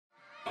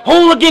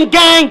Hooligan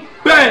gang!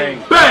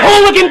 Bang, bang!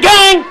 Hooligan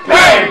gang!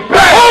 Bang,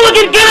 bang!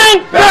 Hooligan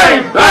gang!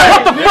 Bang, bang!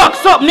 What the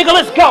fuck's up, nigga?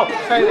 Let's go! A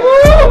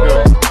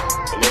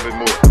little bit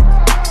more.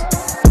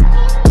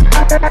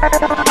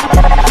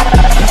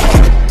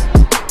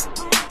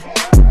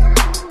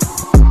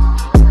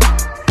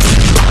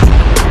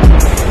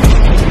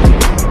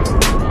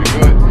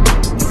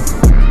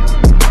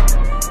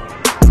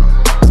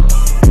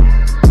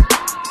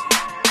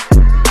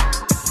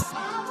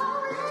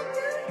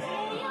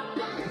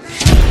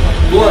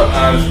 Blunt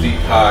Honesty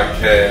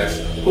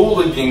Podcast,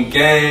 Hooligan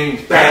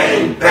Gang,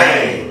 bang,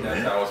 bang.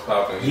 That's how it's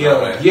popping.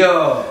 Yo.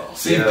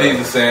 CP's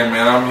the same,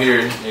 man. I'm here,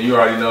 and you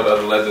already know the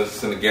other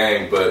legends in the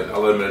game, but I'll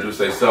let him introduce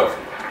themselves.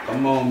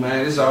 Come on,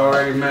 man. It's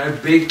already, man.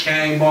 Big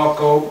Kane,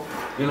 Marco.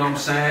 You know what I'm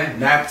saying?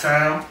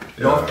 Naptown,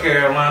 North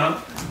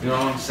Carolina. You know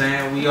what I'm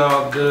saying? We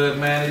all good,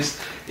 man.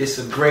 It's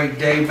a great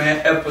day,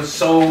 man.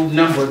 Episode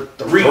number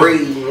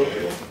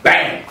 3.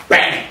 Bang,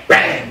 bang,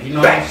 bang. You know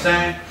what I'm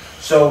saying?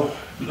 So,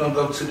 we're going to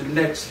go to the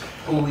next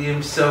Hooli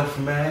himself,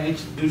 man.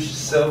 Introduce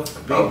yourself,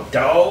 big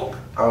dog.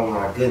 Oh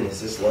my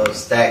goodness, it's Love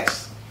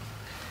Stacks,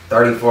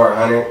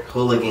 3400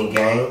 Hooligan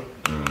Gang.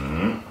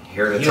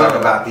 Here to talk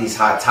about these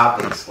hot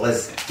topics.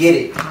 Let's get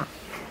it.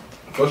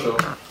 For sure.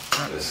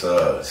 It's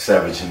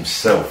Savage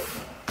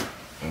himself. You know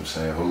what I'm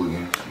saying?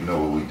 Hooligan, you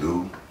know what we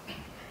do.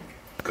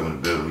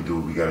 Come to bed, we do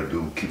what we gotta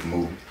do, keep it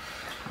moving.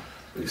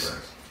 Let's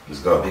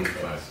go.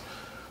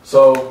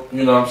 So,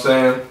 you know what I'm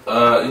saying?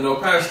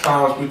 Past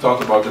times we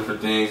talked about different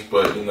things,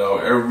 but,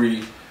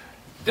 every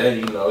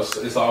day,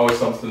 it's always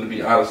something to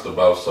be honest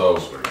about. So,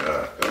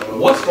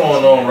 what's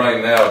going on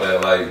right now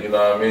that, you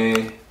know what I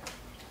mean?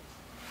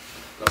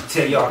 I'll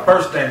tell y'all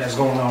first thing that's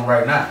going on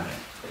right now, man.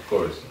 Of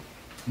course.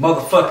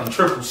 Motherfucking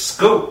triple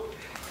scoop,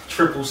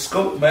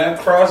 man.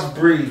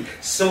 Crossbreed,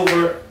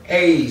 Silver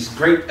A's,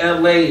 Great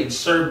LA, and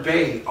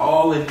Sorbet,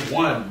 all in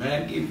one,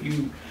 man. Give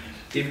you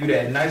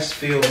that nice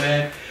feel,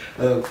 man.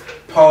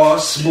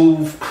 Pause,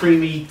 smooth,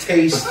 creamy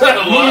taste. I'm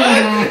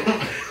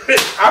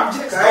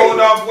just going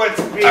off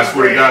what's being I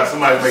swear to God,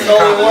 somebody make a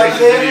compilation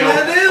video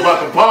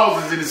about the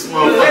pauses in this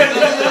motherfucker. I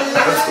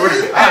swear to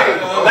God. Hey,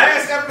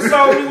 last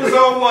episode we was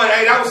on one.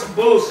 Hey, that was some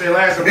bullshit.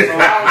 Last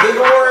episode.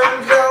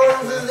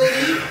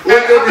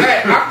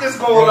 I'm just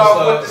going off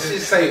what the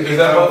shit say. Is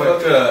that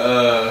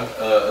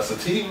motherfucker a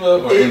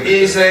sativa or It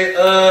is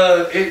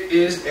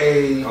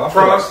a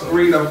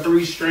crossbreed of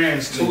 3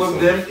 strands. 2 of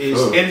them is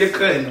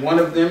indica and 1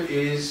 of them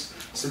is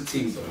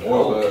sativa.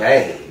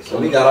 Okay, so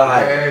we got a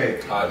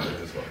hype.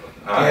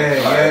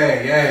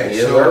 Yeah.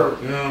 Yes, So, sir.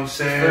 you know what I'm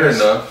saying? Fair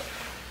enough.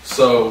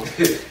 So,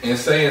 in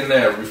saying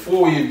that,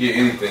 before we get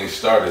anything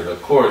started,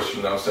 of course,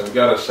 you know what I'm saying, we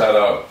got to shout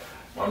out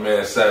my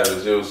man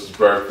Savage. It was his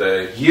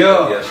birthday.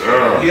 Yeah.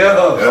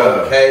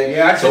 Okay.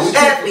 Yeah,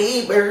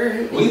 Happy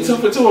birthday. We 2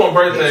 for 2 on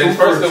birthdays.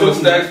 First it was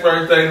Stack's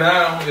birthday.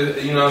 Now,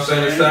 you know what I'm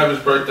saying, it's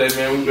Savage's birthday,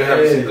 man. We've been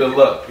having some good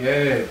luck.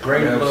 Yeah,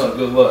 great Some luck.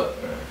 good luck,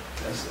 man.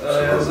 That's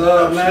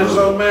man.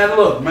 So, man,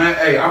 look, man.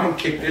 Hey, I'm gonna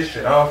kick this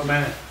shit off,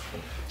 man.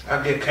 I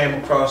came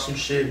across some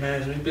shit,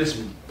 man. There's been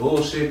some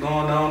bullshit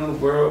going on in the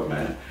world,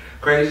 man.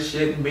 Crazy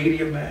shit in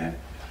media, man.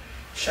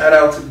 Shout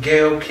out to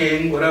Gayle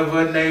King,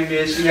 whatever her name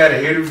is. She had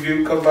an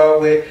interview come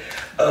out with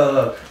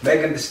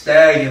Megan Thee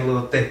Stallion,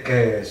 little thick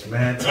ass,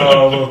 man.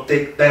 Tall, little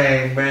thick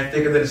thing, man.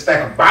 Thicker than a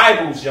stack of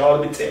Bibles, y'all,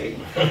 let me tell you.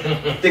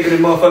 Thicker than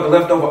motherfucker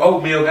leftover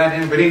oatmeal,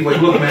 goddamn. But anyway,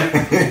 look, man.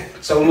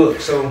 So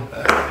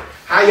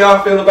how y'all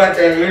feel about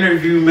that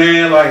interview,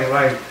 man?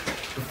 Like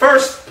the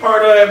first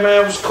part of that,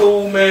 man, was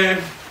cool,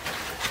 man.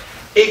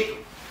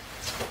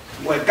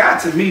 What got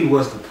to me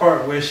was the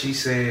part where she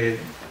said,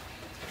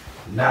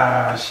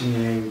 nah, she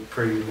ain't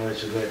pretty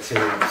much a Latin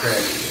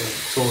crack.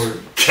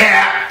 Toward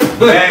Cap!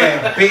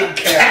 Man, big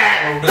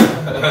cap.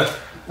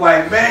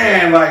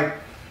 man,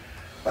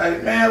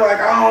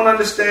 I don't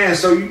understand.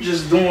 So you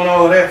just doing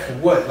all that for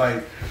what?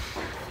 And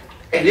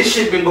this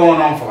shit been going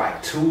on for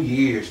 2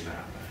 years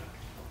now,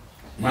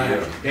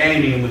 man. They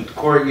ain't even went to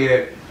court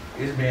yet.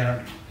 It's been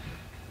a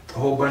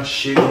whole bunch of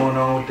shit going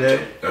on with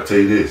that. I'll tell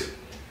you this.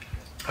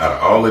 Out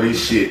of all of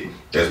this shit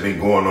that's been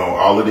going on,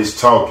 all of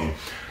this talking,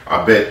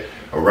 I bet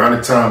around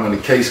the time when the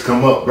case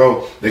come up,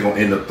 bro, they're going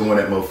to end up throwing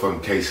that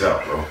motherfucking case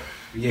out, bro.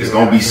 Yeah, it's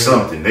going to be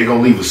something. They're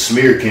going to leave a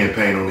smear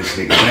campaign on this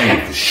nigga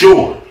name for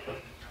sure.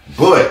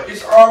 But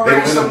it's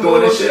already some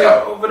doing this shit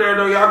out over there,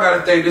 though. Y'all got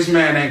to think this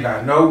man ain't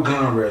got no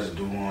gun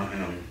residue on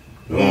him.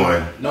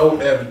 No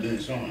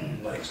evidence on him.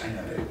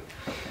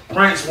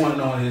 Prince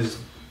wasn't on his.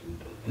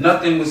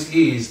 Nothing was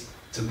his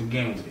to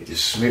begin with.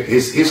 His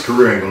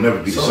career ain't gonna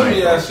never be the same. So let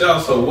me ask y'all,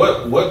 so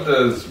what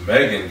does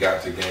Megan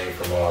got to gain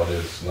from all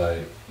this? You know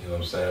what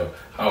I'm saying?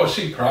 How is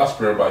she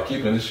prospering by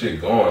keeping this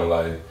shit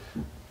going?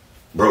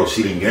 Bro,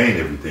 she done gained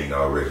everything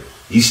already.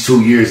 These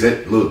 2 years,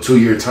 that little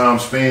 2-year time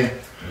span,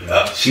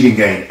 she done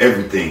gained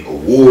everything.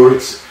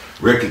 Awards,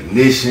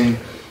 recognition,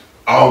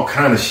 all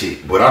kind of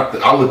shit. But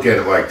I look at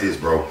it like this,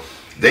 bro.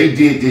 They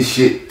did this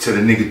shit to the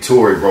nigga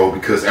Tory, bro,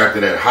 because after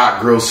that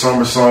Hot Girl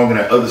Summer song and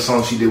that other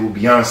song she did with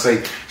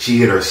Beyonce, she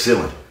hit her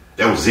ceiling.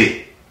 That was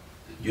it.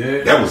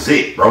 Yeah. That was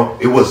it, bro.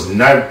 It was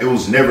never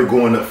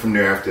going up from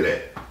there after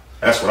that.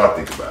 That's what I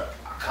think about.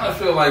 I kind of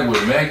feel like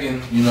with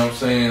Megan, you know what I'm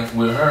saying,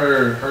 with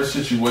her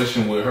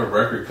situation with her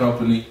record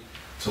company,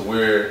 to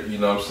where, you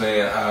know what I'm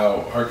saying,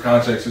 how her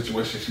contract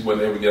situation, she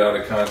wasn't able to get out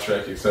of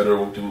contract,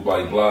 etc., do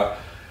blah, blah.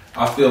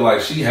 I feel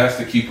like she has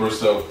to keep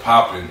herself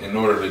popping in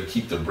order to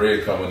keep the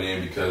bread coming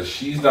in, because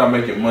she's not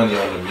making money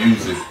on the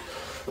music,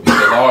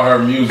 because all her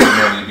music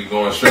money be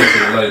going straight to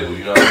the label,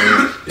 you know what I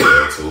mean?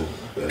 Yeah, too.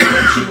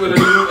 She would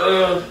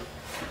have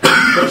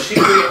but she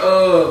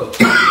would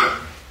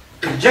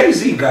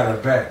Jay-Z got her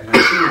back, man.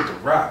 She with the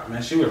Rock,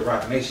 man. She with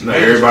Rock Nation. Now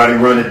everybody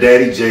running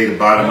Daddy J the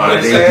bottom out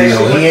of She their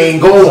deal. with- He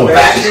ain't going.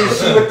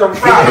 She with the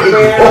Rock,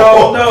 man.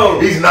 Oh no.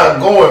 He's not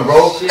going,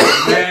 bro. Shit,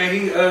 man. He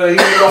ain't gonna let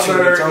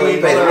her. He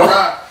ain't gonna let her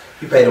rock.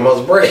 He paid the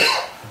most bread.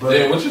 But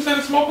Damn, what you say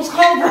the smoke was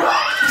called, bro?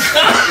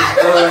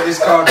 it's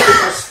called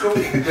triple scoop,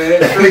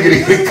 man. Look at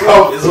his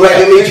cough. It's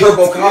like me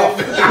triple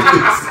coffee.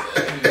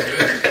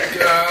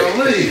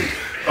 Golly.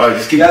 All right,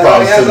 just keep Yes,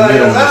 problems yes, to the yes,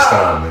 minimum yes. this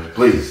time, man.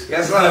 Please.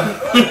 Yes, sir.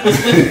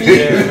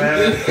 Yeah,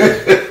 man.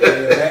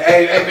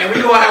 Hey, man,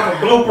 we gonna have a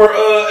blooper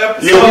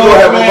episode. Yeah, we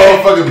gonna have man. a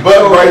motherfucking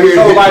button right here.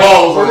 So, Hit like,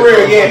 balls for on real,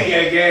 it.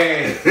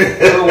 yeah.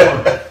 Good one.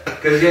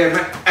 Cause yeah,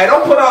 man. Hey,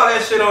 don't put all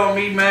that shit on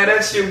me, man.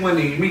 That shit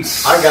wouldn't even me.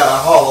 I got a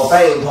Hall of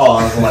Fame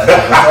pause. Like, Oh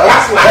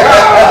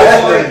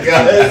my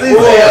God. he said,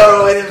 hold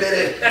on, wait a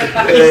minute.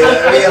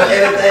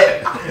 Edit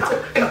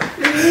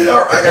that. You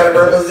know, I gotta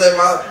represent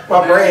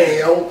my brand,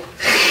 yo.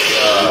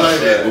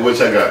 Shit, but what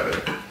y'all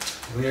got, man?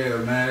 Yeah,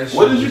 man. that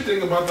What shit- did you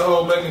think about the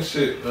whole Megan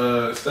shit,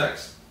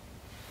 Stacks?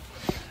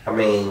 I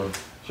mean,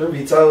 truth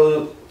be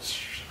told,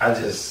 I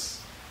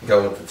just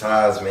go with the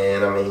ties,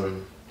 man. I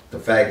mean, the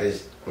fact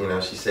that, you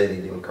know, she said he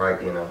didn't cry,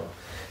 you know,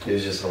 it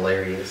was just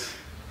hilarious.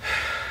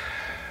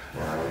 You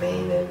know what I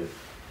mean? And,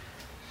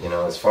 you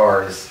know, as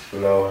far as, you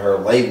know, her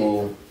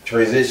label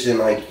transition,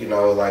 like, you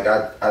know, like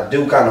I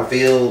do kind of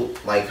feel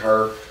like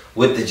her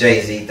with the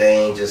Jay-Z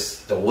thing,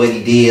 just the what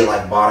he did,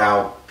 like bought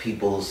out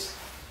people's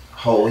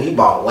he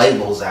bought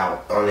labels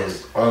out on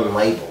his own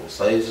label.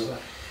 So it's just,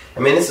 I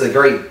mean, it's a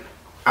great,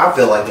 I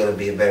feel like it'll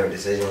be a better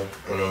decision.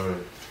 And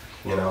then,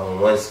 you know,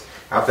 once,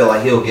 I feel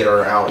like he'll get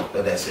her out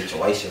of that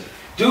situation.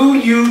 Do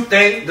you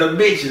think the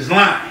bitch is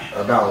lying?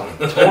 About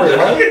Tory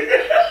Lane?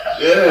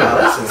 Yeah. Oh,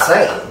 that's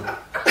insane.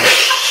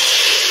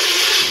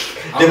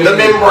 I mean, The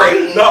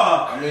membrane.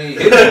 Nah. I mean,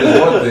 it is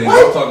one thing.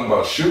 I'm talking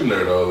about shooting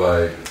her though.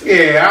 Like,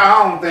 Yeah, I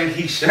don't think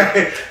he should.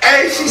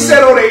 Hey, she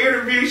said on the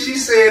interview, she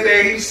said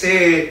that he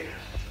said,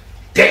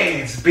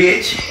 "Dance,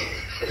 bitch."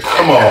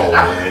 Come on,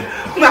 man.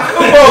 Now,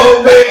 come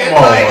on, man. Come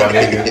on, Like, my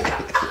nigga.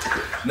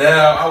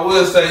 now I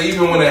will say,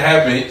 even when it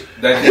happened,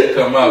 that did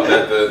come out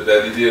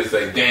that he did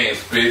say "dance,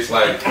 bitch."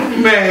 Like,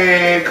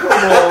 man, come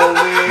on,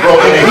 man. Bro,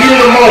 in the heat of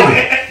the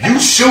moment, you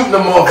shooting the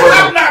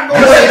motherfucker. I'm not You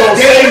gonna ain't gonna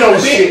say no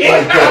dance, shit bitch.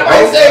 like that, bro.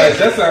 that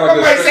sounds I like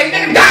might a say, straight-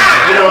 "Nigga,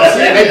 die." You know what I'm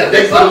saying?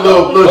 They put a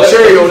little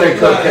cherry on that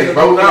cupcake,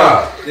 bro.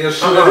 Nah. They'll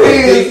shoot her in the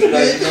feet,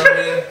 like, you know what I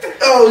mean?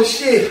 Oh,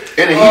 shit.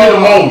 In the heat of the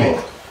moment,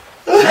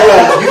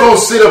 you gonna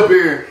sit up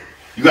here,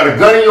 you got a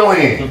gun in your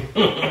hand.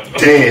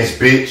 Dance,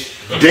 bitch.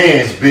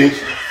 Dance, bitch.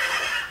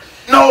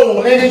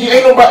 No, nigga,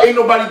 ain't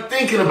nobody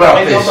thinking about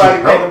Ain't that nobody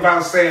shit, thinking bro.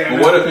 about saying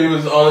But what if he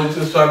was only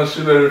just trying to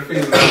shoot at her feet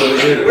and that's what he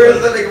did? Where's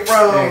that nigga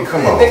from? Man,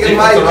 come on. Nigga Keep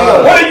might it be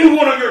around. What do you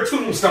want on your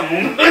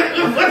tombstone?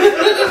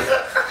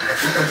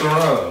 That's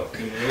around.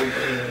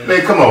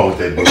 Man, come on with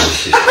that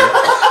bullshit.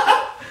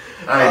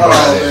 I ain't buying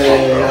that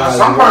shit, bro.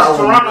 Some parts of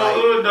Toronto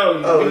hood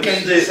though. Oh, You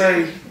can't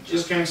shit.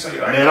 just can't say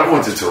like. Man, I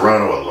went to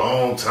Toronto a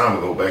long time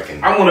ago back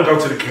in. I want to go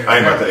to the Caribbean. I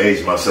ain't about to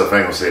age myself. I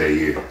ain't gonna say that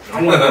year.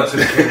 I want to go to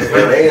the Caribbean.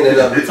 Man, they ended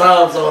up the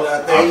time zone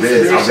out there. I've He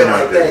said been some shit out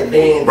like there. that.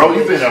 Then, Bro,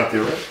 you been out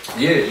there, right?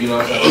 Yeah, you know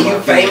what I'm And you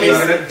saying? famous,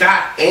 Gonna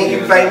die. and you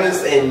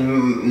famous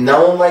and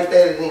known like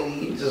that, and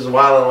he just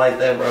wilding like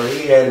that, bro.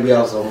 He had to be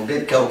on some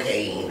good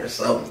cocaine or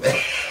something.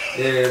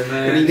 Yeah, And he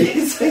man.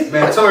 did say,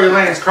 Man, Tory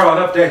Lanez crawled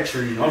up that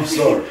tree. I'm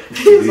sorry.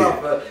 he was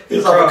off a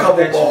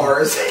couple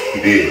bars.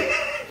 He did.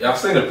 Y'all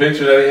seen the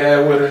picture that he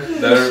had with her?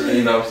 That her,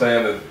 you know what I'm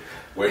saying? That,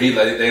 where he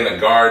like they in a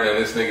garden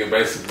and this nigga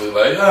basically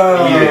like,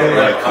 oh, Yeah,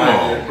 right like, come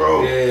behind on, her.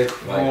 bro. Yeah,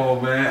 come Like-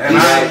 on, man. He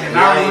And I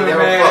ain't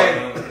remember, man.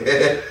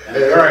 never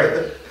fucked. Right.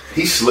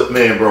 He slipped,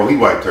 man, bro. He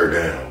wiped her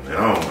down, man.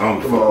 I don't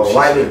Come fuck on, with shit.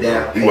 wipe it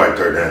down. He wiped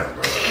her down,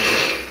 bro.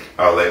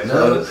 I'll let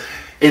No.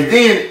 And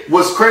then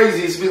what's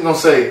crazy is we gonna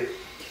say,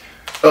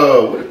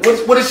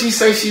 what did she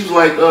say? She was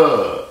like,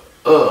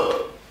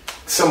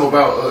 something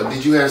about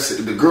did you have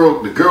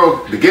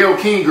the Gayle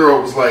King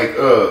girl was like,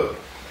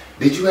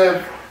 did you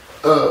have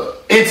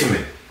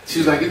intimate? She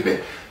was like,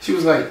 she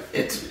was like,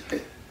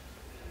 intimate.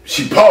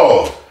 She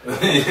paused. That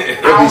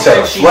bitch had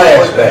a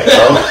flashback,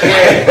 bro.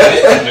 Yeah,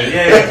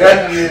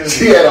 definitely.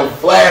 She had a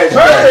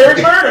flashback.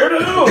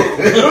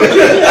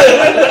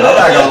 I'm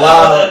not gonna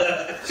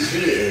lie. She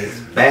is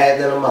bad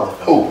than a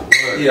motherfucker. Oh,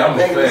 Yeah, I'm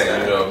a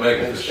fan, you know,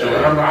 Megan for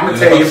sure. I'm gonna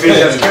tell you a bitch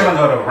that's killing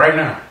her though, right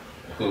now.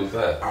 Who's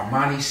that?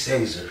 Armani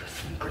Caesar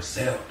from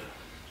Brazil.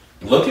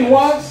 Looking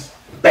wise?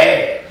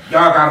 Bad.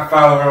 Y'all gotta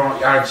follow her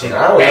on y'all shit.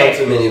 I don't know Bad.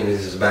 too many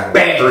bitches about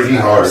Bad. 3D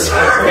harder than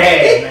her, bro.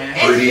 Bad, man.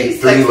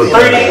 3D Sexy. look 3D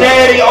better than her.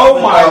 daddy,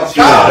 oh my She was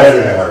god. better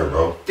than her,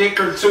 bro. Thick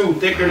thicker too,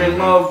 thicker than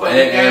motherfucking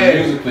And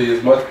ass. musically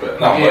is much better.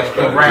 Not Yeah, much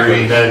better. rap-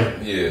 Green Day.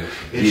 Yeah.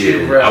 And she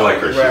Yeah, rap, I like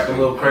her rap shit a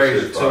little Her crazy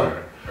shit too.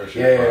 fire. Her shit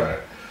Yeah. fire.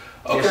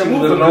 Okay, Okay, she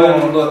moving little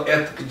on. little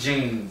Ethica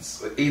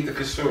jeans,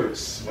 Ethica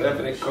shorts,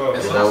 whatever they call it. You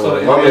It's know, also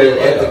with the women in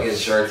NBA ethnic playoffs.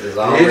 insurance is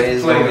always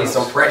going to be playoffs.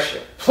 some pressure.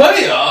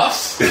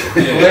 Playoffs.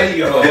 But it depends.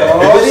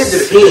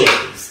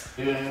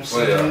 You know what I'm Playoffs.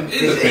 saying?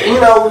 It depends.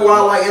 You know who I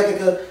like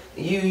Ethica?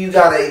 You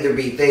gotta either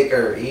be thick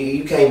or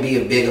you can't be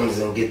a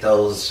Bigums and get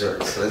those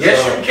shirts. So Yes,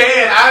 you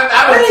can.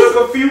 I done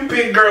took a few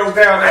big girls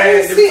down I there.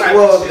 ain't see.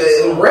 Well,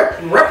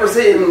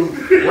 representing.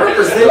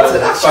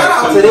 Shout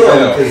out to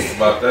them because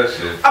about that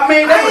shit. I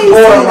mean, I they ain't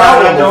was seen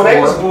borderline that though. They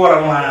before. was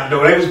borderline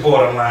though. They was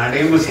borderline.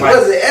 They was like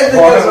was it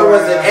Ethicas or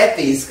was it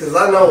Ethies? Because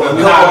I know a couple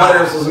Nah.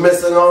 letters was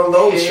missing on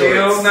those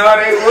Hell shorts. no,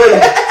 they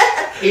wouldn't.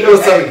 It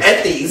was some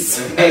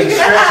Ethies. Hey, the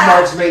stretch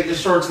marks make the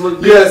shorts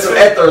look good. Yeah, some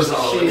Ethers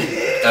on.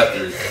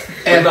 After.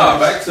 But nah,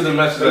 back to the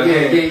message at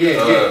hand.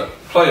 Yeah.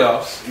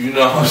 Playoffs. You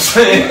know what I'm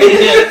saying?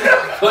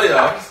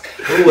 Playoffs.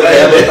 Who would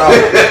have ever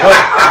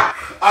thought?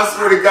 I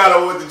swear to God,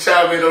 I want to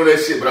chime in on that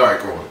shit, but all right,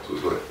 come on.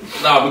 Go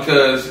ahead. Nah,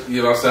 because,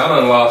 you know what I'm saying, I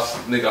done lost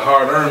nigga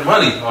hard-earned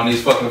money on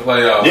these fucking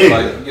playoffs. Yeah.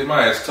 Like, get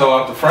my ass toe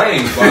out the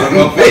frame by the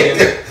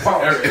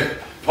motherfucking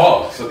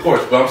pause, of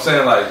course. But I'm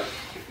saying, like,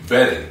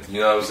 betting.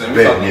 You know what I'm saying?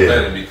 We're Betting, talking yeah.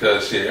 betting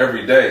because, shit,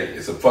 every day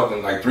it's a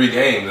fucking, like, 3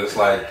 games. It's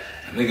like,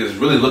 a nigga's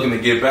really looking to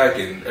get back,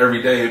 and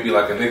every day it'd be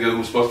like a nigga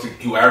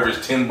who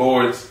averaged 10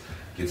 boards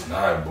gets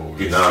 9 boards.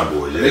 Get 9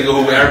 boys, A yeah.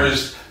 nigga who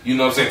averaged, you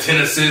know what I'm saying,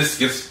 10 assists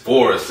gets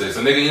 4 assists.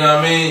 A nigga, you know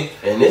what I mean?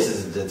 And this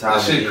is the time.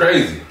 That shit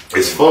crazy.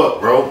 It's fuck,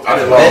 bro. I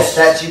done Best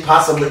lost. that you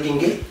possibly can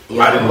get.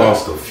 You I done know?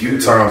 lost a few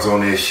times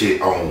on that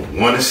shit on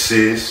 1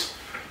 assist,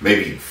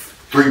 maybe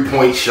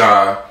 3-point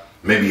shy,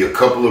 maybe a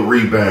couple of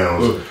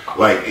rebounds.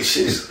 Like, it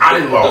shit is, I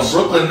done The lost.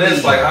 Brooklyn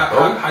Nets, like,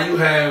 bro. how you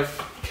have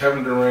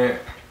Kevin Durant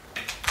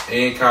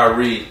and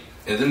Kyrie,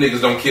 and them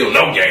niggas don't kill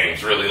no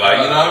games, really. Like,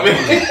 you know what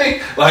I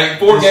mean? Like,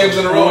 4 games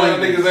in a row,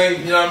 and niggas ain't,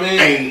 you know what I mean?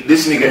 Ain't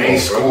this nigga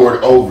ain't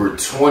scored over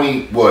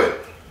 20 what?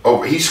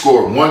 Over he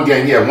scored one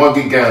game. He had one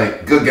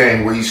good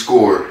game where he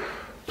scored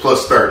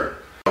plus 30.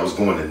 I was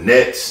going to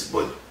Nets,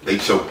 but they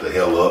choked the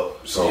hell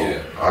up. So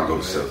Yeah. I'll go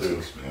to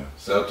Celtics, man.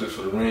 Celtics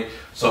for the ring.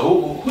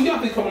 So who y'all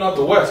think coming out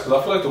the West?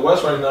 Because I feel like the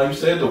West right now, you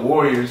said the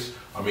Warriors.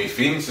 I mean,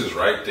 Phoenix is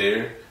right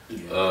there. I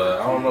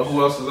don't know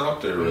who else is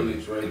out there really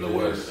in the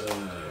West.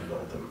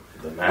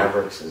 The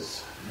Mavericks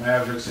is.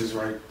 Mavericks is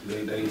right.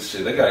 They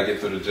Shit, they gotta get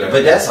through the Jazz.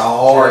 But that's a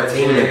hard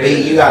team to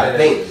beat. You got to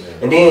think.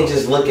 And then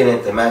just looking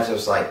at the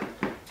matchups, like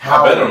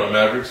I bet on the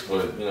Mavericks,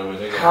 but you know,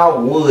 they got, how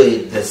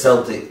would the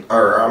Celtics,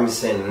 or I'm just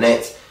saying the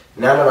Nets,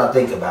 now that I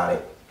think about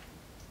it,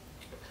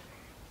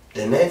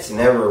 the Nets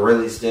never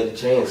really stood a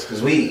chance.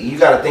 Because you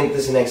got to think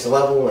this next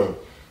level and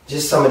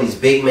just some of these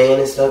big men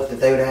and stuff that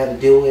they would have had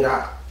to deal with.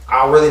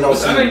 I really don't but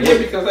see that ain't what-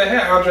 good because they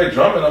had Andre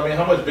Drummond. I mean,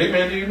 how much big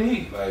man do you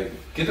need? Like,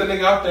 get that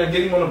nigga out there and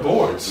get him on the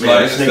boards. Man,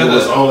 Like, this nigga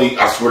was only,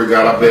 I swear to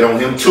God, I bet on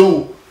him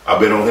too. I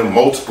bet on him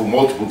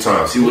multiple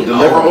times. He would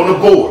deliver on the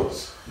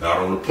boards, not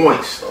on the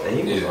points. Though. And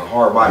he was Yeah. a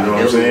hard body You know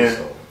what I'm builder, saying?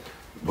 so.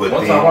 But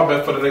one then, time I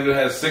bet for the nigga who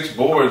had 6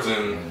 boards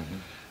and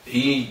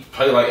he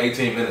played like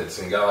 18 minutes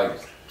and got like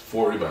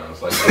 4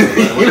 rebounds. Like,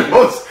 you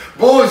know, it's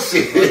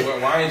bullshit.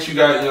 why ain't you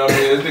got, you know what I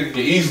mean? This nigga can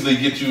easily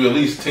get you at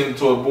least 10 to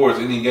 12 boards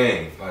any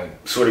game.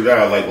 Like, Swear to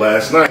God, like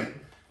last night,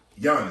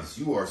 Giannis,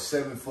 you are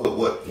 7 foot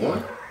what?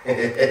 1?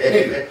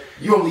 Nigga,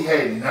 you only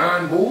had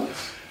 9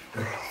 boards,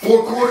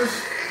 4 quarters.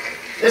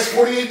 That's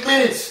 48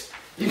 minutes.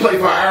 You play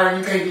for an hour and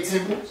you can't get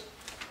 10 boards,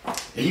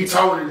 and you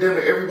taller than them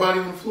to everybody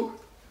on the floor.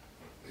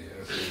 yeah,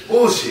 that's it.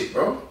 Bullshit,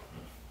 bro. You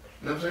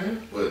know what I'm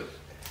saying? But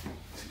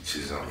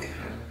shit's on here.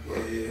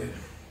 yeah.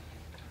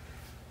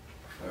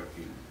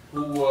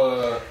 Who,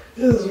 I'll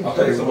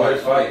take somebody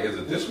fight. Is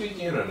it this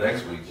weekend or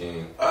next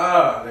weekend?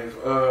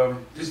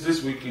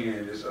 This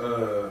weekend is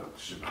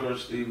Shakur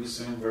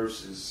Stevenson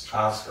versus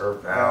Oscar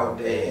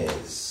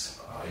Valdez.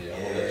 Oh, yeah,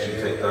 I'm gonna let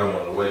you take that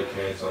one away,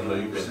 Kent. I know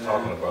you've been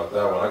talking about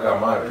that one. I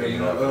got my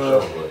opinion on it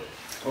for sure, but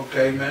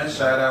Okay, man.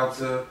 Shout out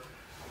to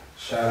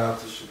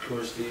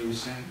Shakur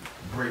Stevenson,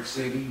 Brick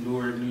City,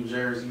 Newark, New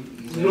Jersey.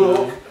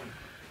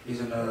 He's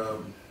in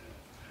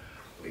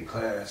weight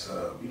class,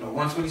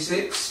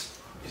 126.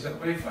 Is that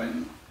what they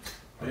fighting?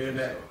 Yeah,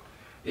 that.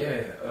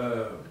 Yeah.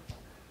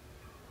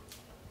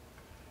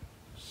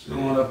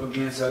 Going up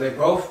against. They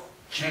both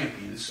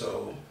champions,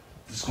 so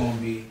it's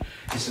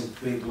a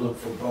big look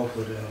for both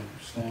of them.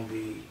 It's gonna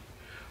be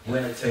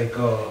winner take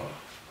all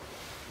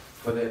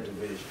for that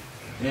division.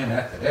 Then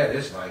after that,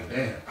 it's like,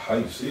 damn. how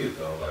you see it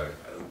though? Like,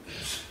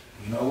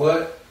 You know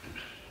what?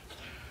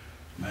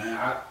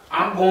 Man,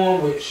 I'm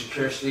going with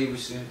Shakur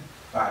Stevenson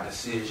by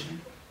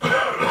decision.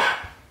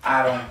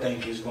 I don't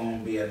think it's going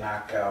to be a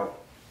knockout.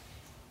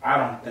 I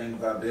don't think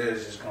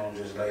Valdez is going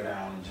to just lay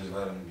down and just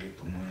let him get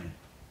the win.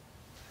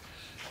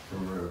 For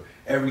real.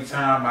 Every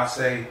time I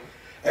seen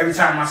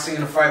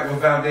a fight with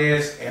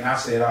Valdez, and I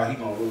said, oh, he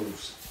going to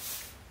lose.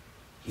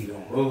 he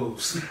gonna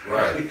lose.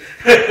 Right.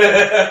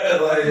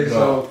 Like,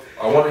 So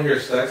I want to hear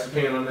Stack's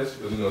opinion on this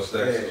because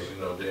Stack's Yeah. is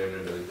damn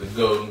near the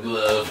Golden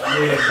Glove.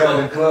 yeah,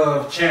 Golden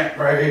Glove champ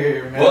right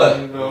here,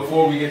 man. But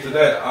before we get to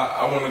that,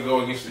 I want to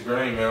go against the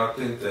grain, man. I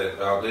think that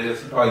Valdez,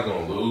 he's probably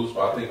going to lose,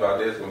 but I think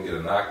Valdez going to get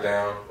a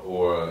knockdown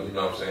or,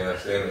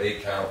 stay in the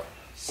 8 count,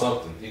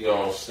 something. He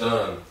going to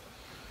stun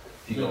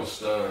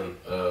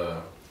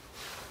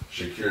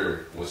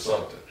Shakur with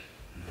something.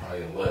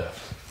 Probably a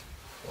left,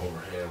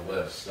 overhand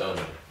left,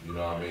 stunner, you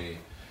know what I mean?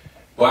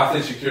 But I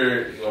think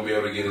Shakur is going to be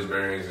able to get his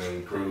bearings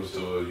and cruise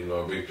to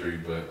a victory,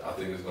 but I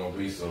think it's going to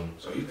be some...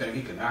 So you think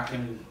he can knock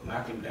him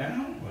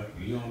down? Like,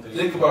 you don't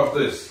Think about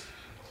this.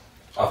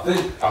 I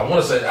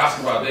want to say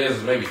Oscar Valdez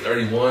is maybe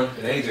 31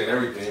 and age and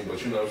everything,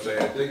 but you know what I'm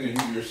saying? Think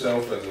of you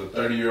yourself as a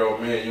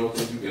 30-year-old man. You don't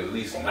think you can at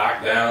least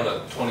knock down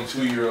a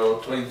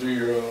 22-year-old,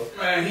 23-year-old?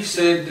 Man, he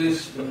said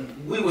this.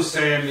 We was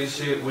saying this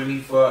shit when he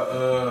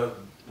fought,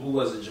 who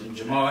was it?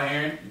 Jamal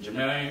Herring?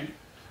 Jamel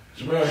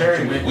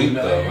Herring was weak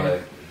though.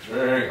 Like,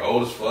 Jamel Herring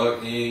old as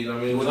fuck. You know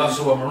what I mean? He was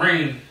also a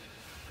Marine.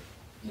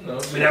 You know,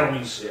 But that don't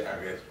mean shit,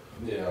 I guess.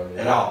 Yeah, I mean.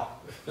 At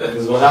all.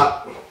 Because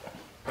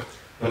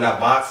when I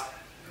boxed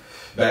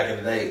back in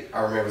the day,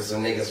 I remember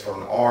some niggas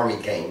from the Army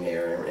came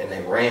there and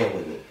they ran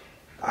with me.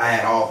 I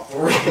had all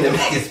 3 of them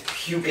niggas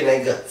puking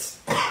their guts.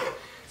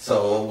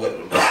 So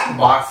with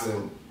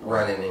boxing,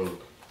 running, and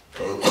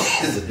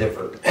is a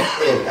different.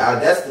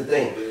 And that's the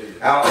thing.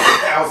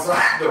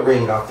 Outside the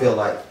ring, I feel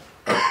like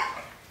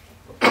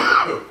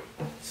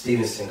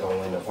Stevenson gonna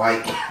win the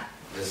fight.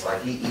 Just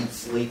like he eats,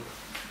 sleep,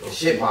 and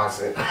shit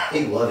boxing.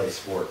 He love his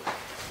sport.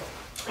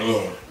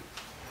 And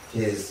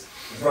his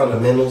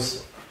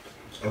fundamentals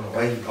and the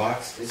way he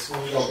boxes, this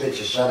one gonna pitch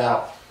a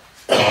shutout.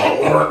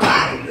 Or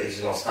they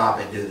just gonna stop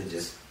it due to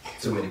just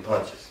too many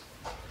punches.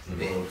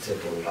 Then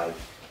took him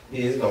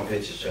he's gonna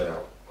pitch a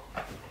shutout.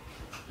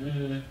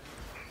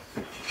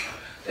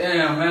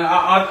 Damn, man,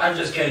 I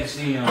just can't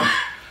see him.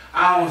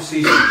 I don't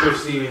see Shakur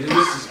Stevens.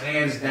 This is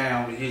hands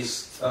down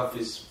his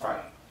toughest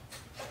fight.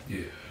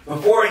 Yeah.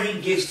 Before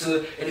he gets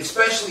to, and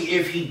especially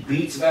if he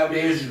beats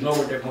Valdez, you know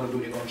what they're going to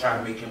do. They're going to try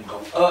to make him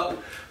go up,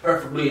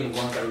 preferably in the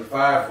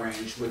 135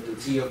 range with the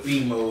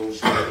Teofimos,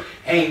 the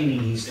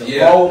Haney's, the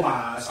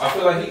Romas. I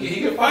feel like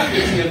he can fight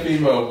with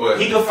Teofimo, but...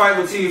 He can fight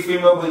with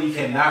Teofimo, but he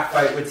cannot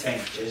fight with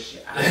Tank. Just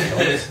yet.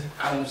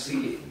 I don't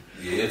see it.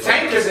 Yeah,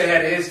 Tank is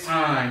ahead of his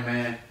time,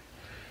 man.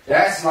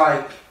 That's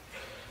like,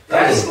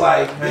 man.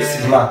 This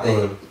is my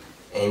thing,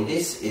 and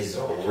this is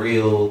a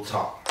real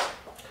talk.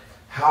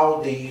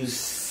 How do you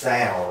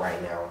sound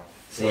right now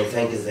saying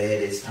Tank is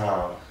ahead of his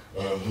time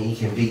and he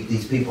can beat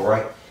these people,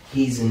 right?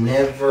 He's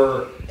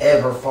never,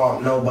 ever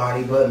fought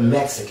nobody but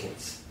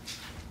Mexicans.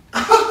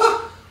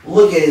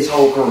 Look at his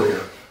whole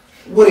career.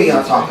 What are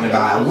y'all talking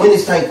about? When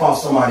has Tank fought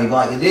somebody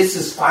black? This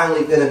is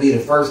finally going to be the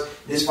first,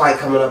 this fight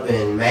coming up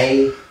in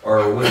May,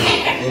 or what is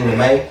it, in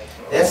May?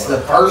 That's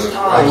the first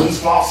time he's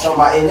fought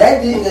somebody, and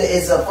that nigga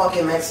is a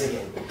fucking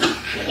Mexican.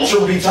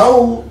 Truth be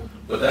told.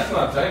 But that's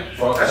not Tank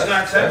fault. That's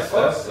not Tank's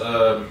fault. That's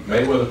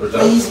Mayweather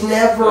production. But he's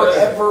never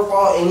ever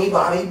fought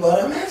anybody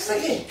but a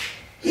Mexican.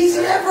 He's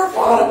never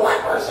fought a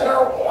black person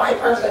or a white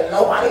person,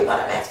 nobody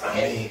but a Mexican.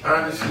 Hey,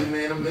 honestly,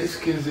 man, the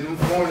Mexicans and them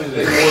foreigners,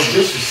 they more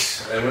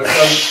vicious. And when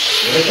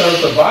it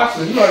comes to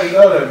boxing, you already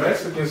know that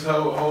Mexicans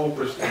hold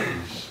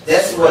prestige.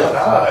 That's what.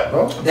 God,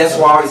 bro. That's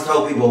why I always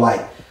told people,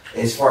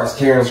 as far as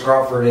Terrence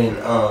Crawford and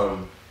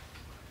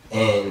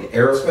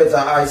Errol Spence,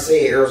 I always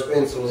say Errol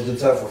Spence was the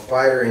tougher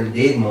fighter and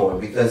did more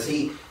because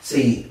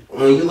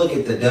when you look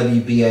at the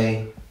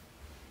WBA,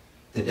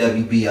 the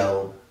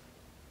WBO,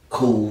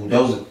 cool,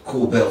 those are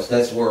cool belts.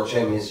 That's world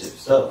championship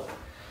stuff.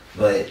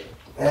 But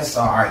that's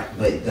alright.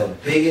 But the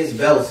biggest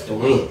belts to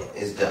win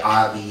is the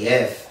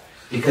IBF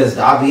because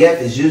the IBF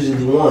is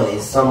usually won in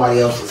somebody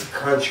else's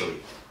country.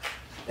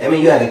 I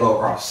mean, you had to go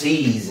across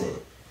seas and,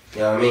 you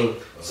know what I mean?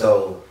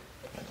 So,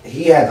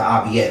 he had the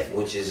IBF,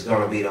 which is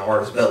going to be the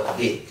hardest belt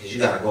to get because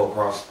you got to go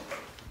across.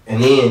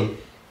 And then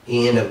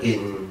he ended up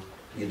getting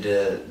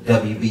the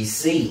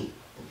WBC.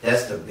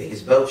 That's the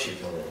biggest belt you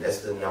can win. That's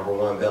the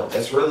 #1 belt.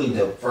 That's really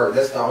the first.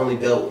 That's the only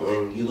belt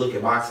when you look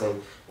at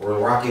boxing.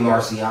 When Rocky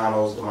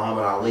Marciano's, the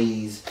Muhammad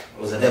Ali's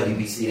was a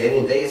WBC. They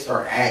didn't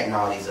start adding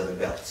all these other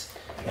belts.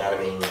 You know what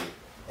I mean?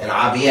 And the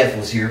IBF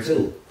was here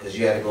too because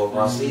you had to go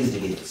across seas to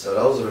get it. So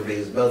those are the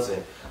biggest belts.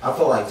 And I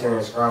feel like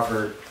Terrence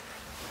Crawford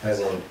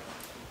hasn't.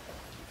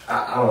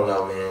 I don't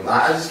know, man.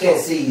 I just can't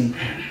see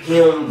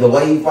him, the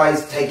way he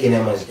fights, taking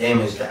that much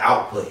damage to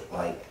output.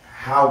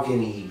 How can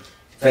he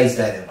face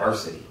that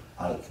adversity?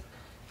 I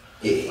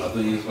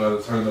think he's going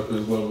to turn up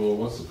his level of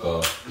what's it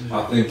called?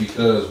 I think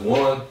because,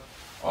 one,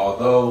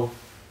 although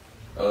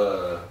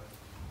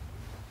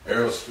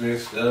Errol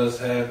Spence does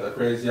have a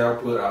crazy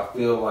output, I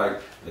feel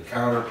like the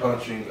counter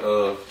punching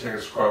of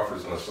Terrence Crawford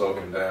is going to slow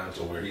him down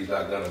to where he's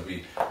not going to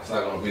be, it's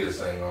not going to be the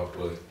same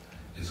output.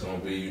 It's going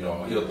to be,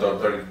 he'll throw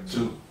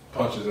 32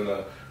 punches in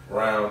a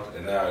round,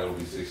 and now it'll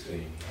be 16.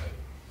 You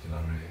know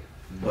what I mean?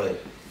 But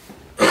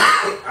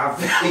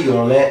I feel you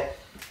on that.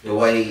 The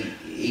way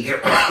he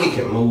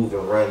can move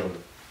and run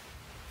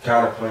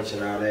counter punch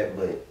and all that,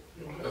 but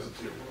That's a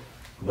tier, bro.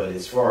 but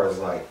as far as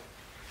like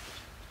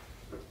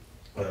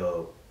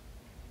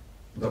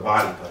the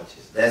body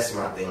punches, that's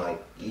my thing.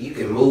 Like you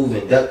can move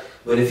and duck,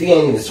 but if he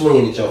ain't even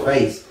swinging at your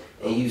face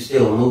and you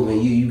still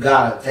moving, you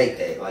gotta take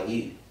that. Like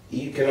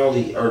you can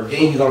only, or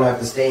then you're gonna have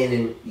to stand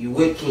and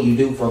what can you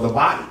do for the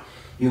body?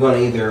 You're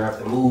gonna either have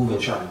to move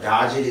and try to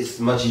dodge it as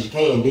much as you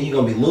can. Then you're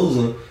gonna be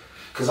losing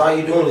because all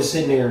you're doing is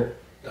sitting there.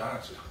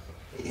 Gotcha.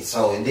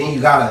 So and then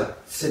you gotta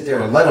sit there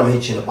and let them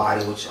hit you in the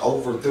body, which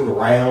over through the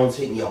rounds,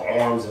 hitting your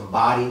arms and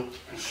body.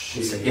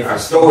 It's a different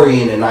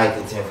story in the 9th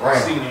and 10th I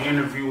round. seen an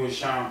interview with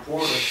Sean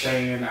Porter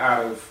saying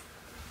out of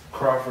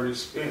Crawford and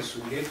Spence,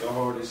 who hit the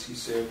hardest, he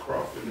said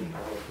Crawford hit the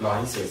hardest. No,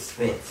 he said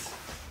Spence.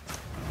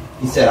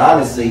 He said,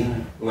 honestly,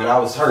 when I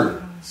was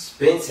hurt,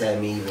 Spence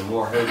had me even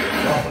more hurt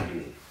than Crawford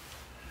did.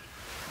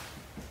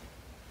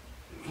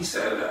 He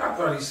said that. I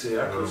thought he said,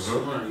 I could have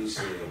sworn he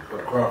said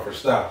Crawford. Crawford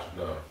stopped,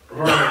 though.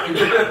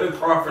 Right.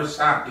 Crawford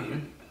stopped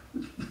him.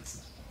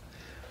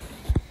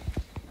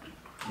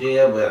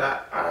 Yeah, but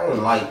I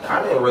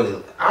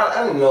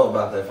didn't know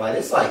about that fight.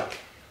 It's like,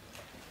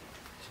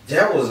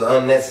 that was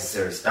an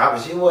unnecessary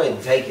stoppage. He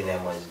wasn't taking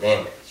that much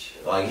damage.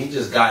 Like, he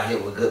just got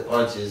hit with good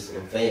punches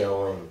and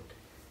fell,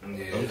 and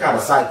he kind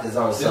of psyched his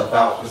own self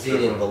out because he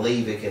didn't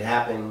believe it could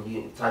happen.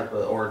 I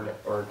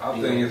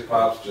think his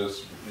pops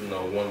just,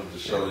 wanted to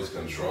show his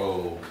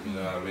control. You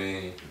know what I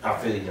mean? I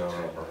feel you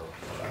on that, bro.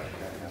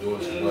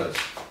 Doing too much.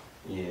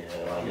 Yeah,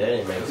 like that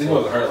didn't make sense. He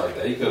wasn't hurt like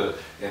that. He could have,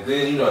 and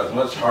then as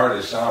much heart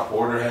as Sean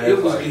Porter had.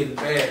 It was getting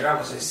bad. That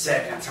was his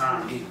second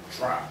time getting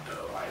dropped,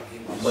 though.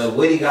 Like, but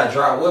when he got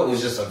dropped, what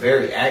was just a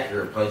very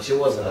accurate punch. It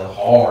wasn't a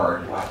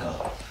hard, like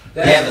a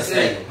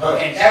devastating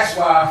punch. And that's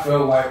why I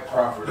feel like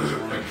Crawford is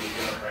going to get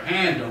the upper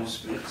hand on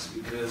Spence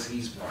because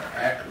he's more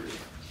accurate.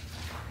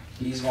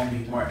 He's going to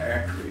be more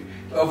accurate.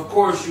 Of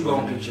course, you're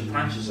going to get your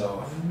punches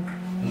off.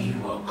 You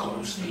up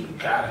close, you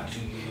got it to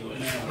you.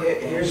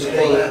 Here's the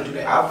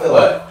thing. I feel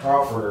like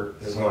Crawford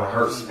is going to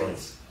hurt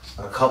Spence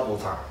a couple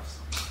times.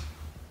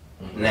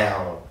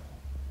 Now,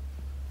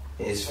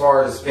 as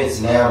far as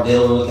Spence now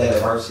dealing with that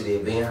adversity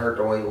of being hurt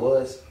the way he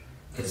was,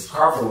 because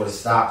Crawford would have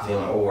stopped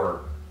him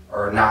or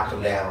knocked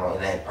him down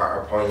in that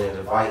point of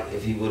the fight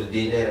if he would have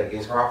did that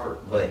against Crawford.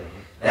 But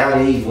now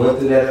that he went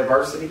through that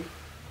adversity,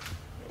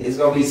 there's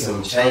going to be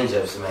some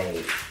change-ups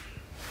made.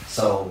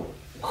 So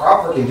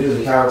Crawford can do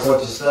the counter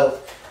punch and stuff,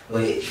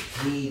 but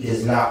he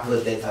does not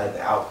put that type of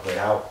output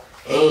out.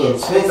 And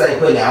Spence ain't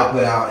putting the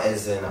output out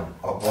as in a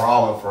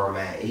brawling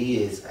format.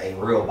 He is a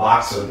real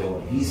boxer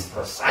doing it. He's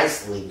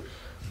precisely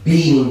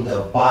beating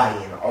the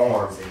body and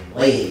arms and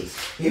legs.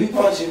 He be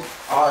punching.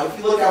 If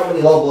you look how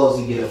many low blows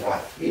he get in a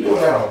fight, he doing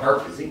that on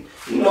purpose. He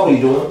know what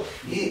he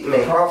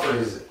doing. Crawford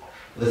is.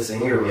 Listen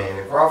here, man.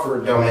 If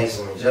Crawford don't make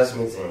some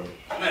adjustments, and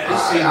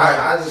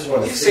I just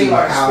want to see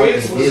how he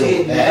can deal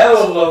with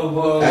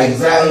that.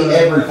 Exactly,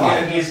 every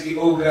fight. Against the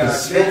old guy.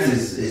 Spence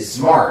is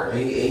smart.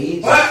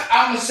 But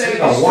I'm gonna say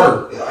this.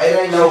 Work. It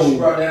ain't no. You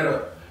brought that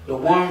up. The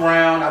one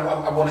round,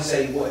 I want to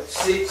say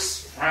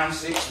round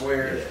 6,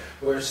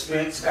 where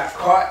Spence got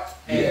caught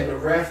and the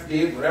ref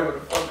did whatever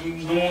the fuck he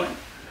was doing.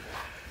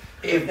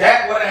 If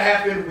that would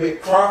have happened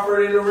with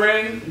Crawford in the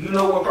ring, you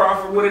know what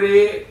Crawford would have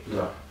did?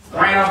 No.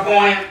 Ran up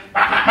going,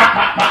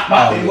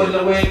 he wouldn't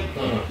have went.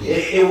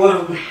 It would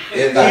have.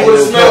 He would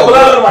have smelled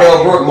blood.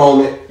 Kell Brook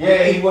moment.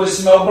 Yeah, he would have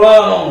smelled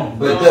blood on him.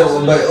 But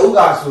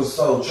Ugas was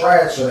so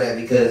trash for that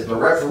because the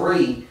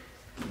referee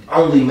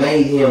only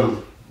made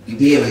him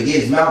be able to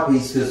get his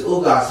mouthpiece because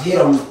Ugas hit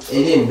him and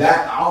then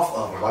backed off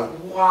of him. Like,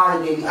 why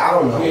did I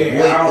don't know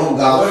what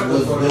Ugas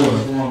was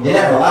doing. They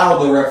never allowed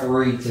the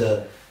referee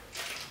to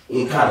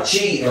kind of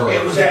cheat. Or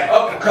it was that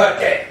uppercut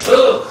that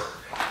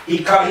He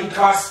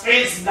caught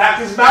Spence, knocked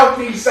his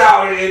mouthpiece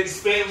out, and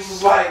Spence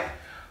was like,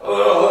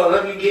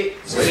 let me get...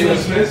 Even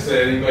Spence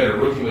said he made a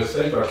rookie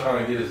mistake by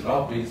trying to get his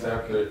mouthpiece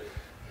after...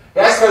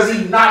 That's because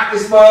he knocked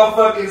his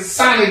motherfucking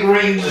Sonic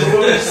rings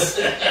loose.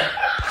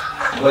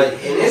 But,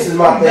 and this is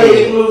my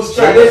thing, and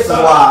this is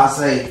why I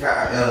say,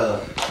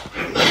 the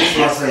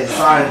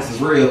science is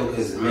real,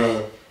 because,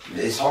 man,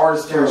 as hard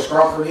as Terrence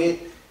Crawford hit,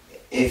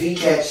 if he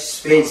catches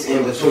Spence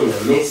in between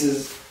the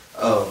mixes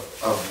of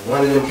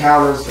one of them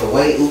counters, the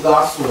way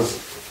Ugas was,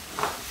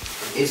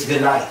 it's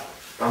good night.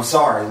 I'm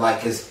sorry,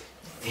 cause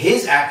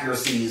his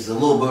accuracy is a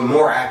little bit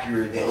more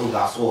accurate than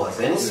Ugas was,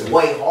 and it's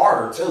way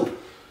harder too.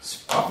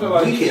 I feel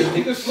like he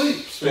can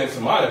sleep Spence,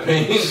 in my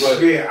opinion,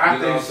 but I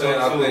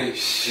think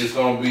it's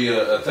gonna be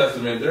a test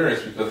of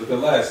endurance because it could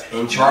last.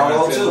 And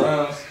Charlo too.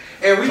 Rounds.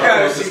 And we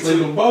gotta sleep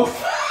them both.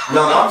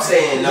 No, I'm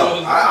saying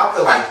no. I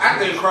feel like I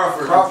think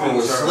Crawford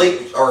would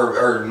sleep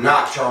or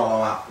knock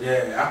Charlo out.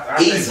 Yeah,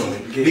 I easily.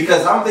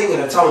 Because I'm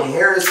thinking of Tony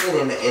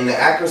Harrison and the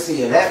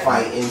accuracy of that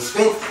fight. And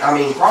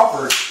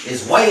Crawford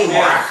is way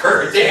more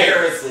accurate than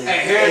Harrison. And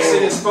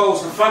Harrison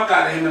exposed the fuck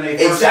out of him in their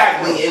first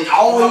exactly. fight. And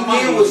all he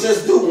did was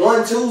just do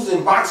 1-2s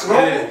and box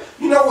normal. Yeah.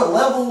 You know what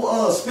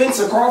level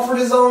Spencer Crawford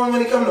is on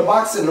when it comes to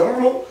boxing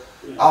normal?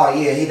 Oh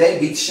yeah, they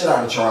beat the shit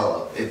out of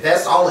Charlo. If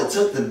that's all it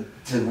took to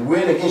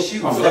win against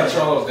you. I feel like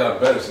Charlo's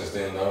got better since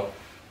then, though.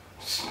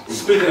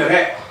 Speaking of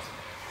that,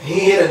 he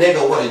hit a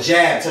nigga with a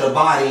jab to the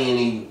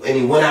body and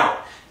he went out.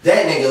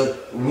 That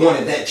nigga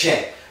wanted that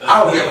check.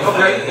 I don't give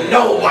a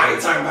nobody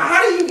talking about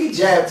how do you get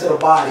jabbed to the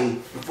body.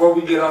 before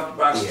we get off the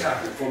boxing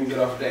topic, before we get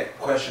off that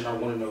question, I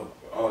want to know,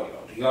 all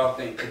y'all, do y'all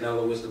think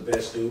Canelo is the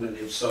best dude? And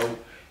if so,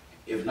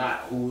 if not,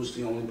 who's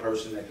the only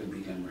person that can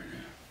beat him right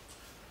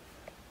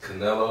now?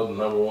 Canelo, the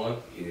number one.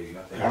 Yeah,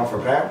 I think. Pound for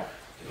pound?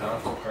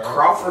 Pound for pound.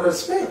 Crawford or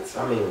Spence?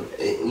 I mean,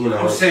 you know.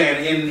 I'm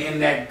saying in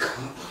that.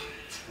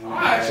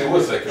 I actually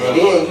would say Canelo. And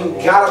then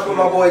you got up with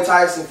my boy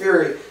Tyson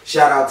Fury.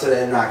 Shout out to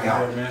that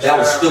knockout. Yeah, man, that was shout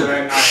out to stupid.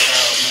 that knockout, man.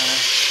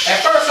 At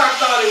first I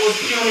thought it was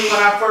puny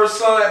when I first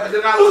saw it, but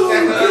then I looked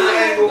at the other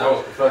angle. That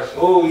was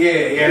professional. Oh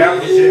yeah, that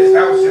was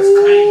just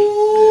clean.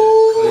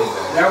 Clean.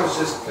 That was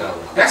just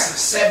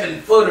that's a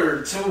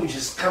 7-footer too,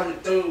 just coming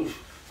through.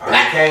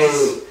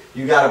 Kane,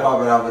 you gotta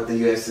pop it out with the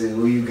UFC.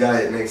 Who you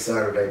got next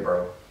Saturday,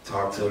 bro?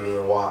 Talk to me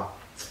and why.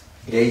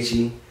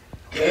 Gaethje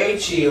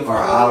Gaethje of or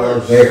course.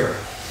 Oliveira?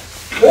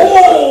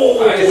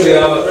 Oh, I didn't see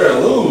Oliveira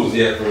lose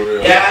yet for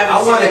real. Yeah,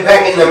 I want it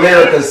back in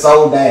America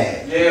so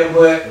bad. Yeah,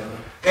 but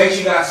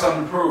Gaethje got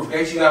something to prove.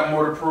 Gaethje got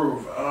more to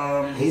prove.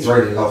 He's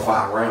ready to go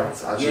 5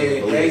 rounds. I Yeah,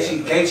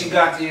 Gaethje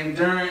got the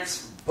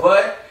endurance,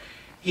 but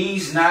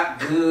he's not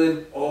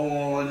good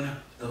on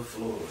the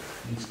floor.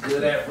 He's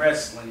good at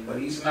wrestling, but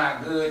he's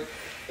not good.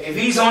 If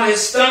he's on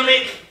his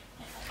stomach,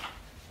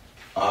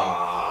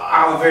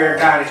 Oliveira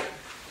got it.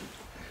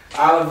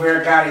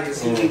 Oliveira got it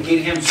because he can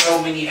get him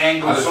so many I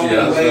angles, just so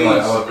feel many like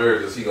ways. Oliveira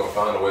because he gonna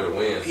find a way to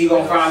win. He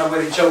gonna find a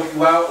way to choke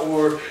you out,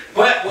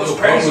 but what's He'll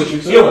crazy? bump with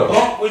you too, He'll though.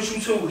 bump with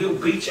you too. He'll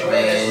beat your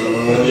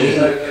Man.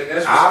 ass.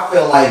 That's I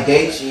feel like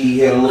Gaethje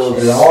hit a little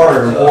bit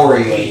harder than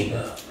Poirier.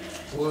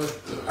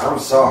 What the? I'm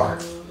sorry.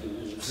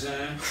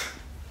 saying?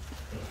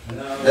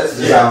 That's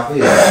just how I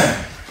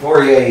feel.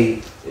 Poirier,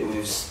 it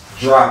was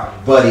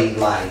dropped Buddy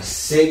like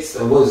 6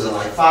 or what was it,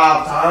 like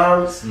 5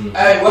 times?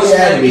 Hey, what's Yeah,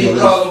 that? be Keep at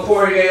calling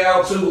Poirier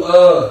out too.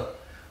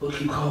 What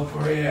keep calling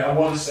Poirier? I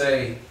want to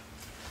say,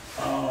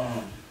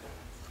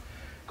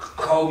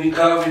 Kobe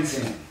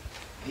Covington.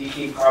 He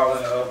keep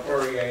calling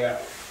Poirier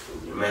out.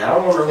 Man, I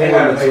wonder who They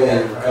gotta won make between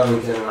that right.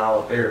 Covington and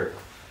Oliveira.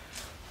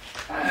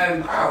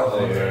 And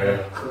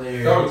Oliveira,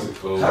 clear. Covington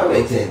cool.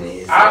 Covington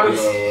is. I was-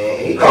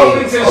 man, he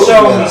Covington gave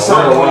showed Usman me a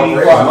something real when he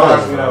run for fought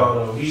his money, Masvidal,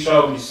 bro. though. He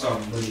showed me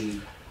something when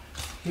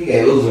He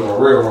gave Usman a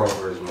real run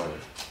for his money.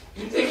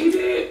 You think he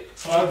did?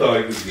 I thought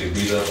he was getting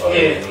beat up.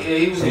 Yeah,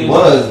 he was. He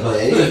was, but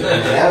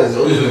that was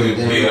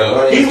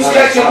Usman. He was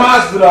catching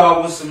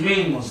Masvidal with some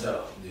mean ones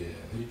though. Yeah,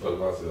 he fucked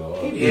myself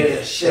up. He beat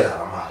the shit out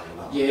of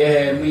Masvidal.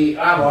 Yeah, me.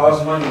 I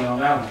lost money on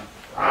that one.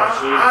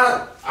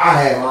 I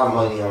had my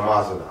money on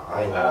Masvidal.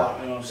 I ain't gonna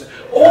You know lie. what I'm saying?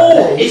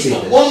 Oh, He it's beat the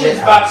the women's shit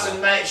out of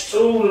boxing match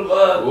too.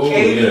 Oh,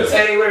 Katie yeah.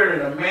 Taylor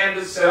and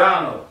Amanda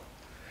Serrano.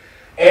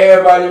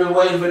 Everybody been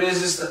waiting for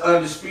this. It's the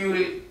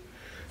undisputed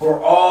for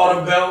all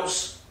the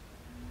belts.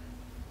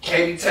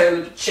 Katie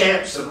Taylor, the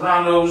champ.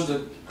 Serrano's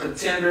the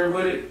contender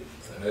with it.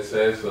 And they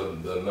say it's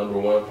the number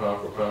 1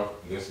 pound for pound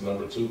against the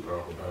number 2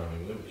 pound for pound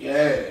in women.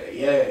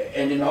 Yeah.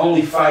 And then the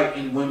only fight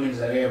in women's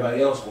that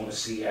everybody else want to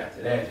see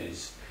after that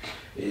is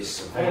I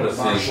Savannah want to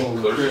see Marshall and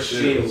Clarissa Chris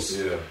Shields.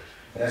 Yeah.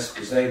 That's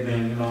because they've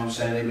been, you know what I'm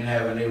saying, they've been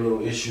having their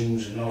little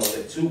issues and all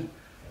that too.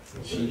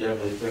 She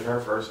definitely took her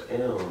first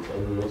L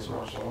in mixed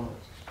martial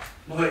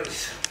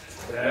arts.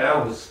 But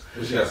that was,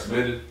 But she got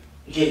submitted.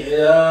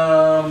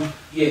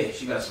 yeah,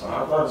 she got some.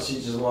 I thought she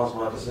just lost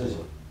my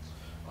decision.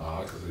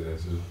 I could see that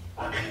too.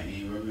 I can't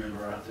even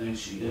remember. I think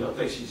she Yeah, did. I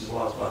think she just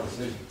lost my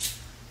decision.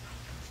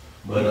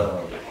 But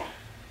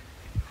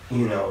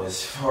you know,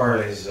 as far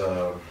as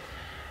the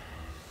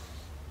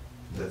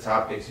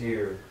topics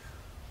here,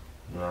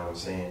 you know what I'm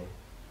saying?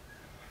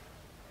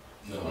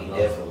 No, We no.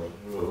 definitely.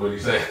 What do you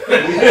say?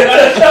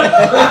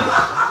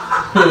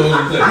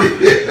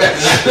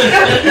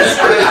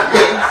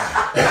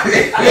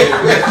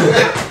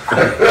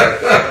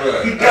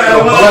 You Got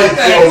a blank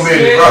for a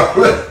minute,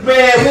 bro.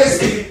 Man,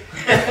 listen.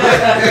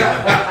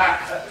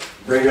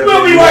 Bring up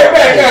We'll be right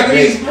back after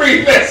these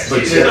brief messages. But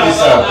check this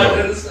out,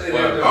 though.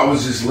 though. I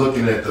was just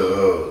looking at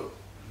the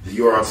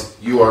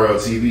URL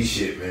TV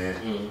shit,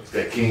 man. It's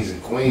that Kings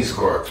and Queens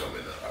card coming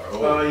up.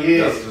 Oh,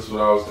 yeah. That's just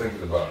what I was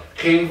thinking about.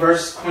 King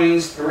vs.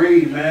 Queens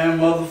 3, man.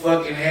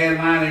 Motherfucking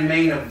headlining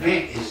main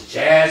event is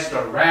Jazz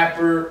the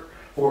Rapper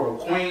for the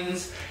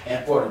Queens,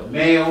 and for the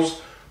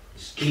males,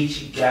 it's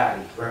Geechee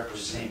Gotti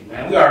representing,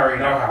 man. We already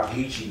know how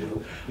Geechee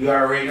do. We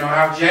already know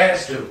how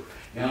Jazz do.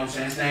 You know what I'm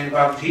saying? The thing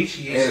about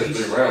Geechee And is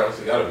it's 3 rounds.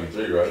 It gotta be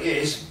 3, right? yeah,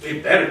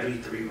 it better be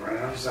 3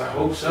 rounds. I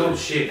hope so.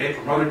 Shit, they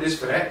promoted this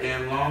for that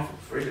damn long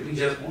for it to be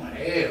just 1.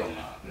 Hell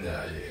no.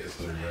 Yeah, it's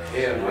 3 rounds.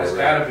 Hell no, it's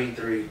gotta be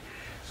 3.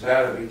 It's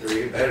gotta be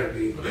 3. It better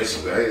be. But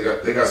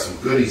they got some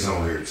goodies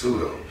on here too,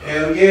 though.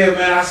 Hell yeah,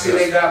 man. I see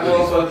they got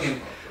motherfucking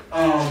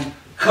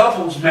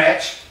couples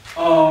match.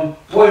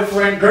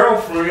 Boyfriend,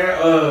 girlfriend,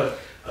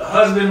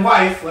 husband,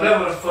 wife,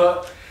 whatever the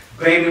fuck.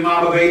 Baby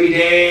mama, baby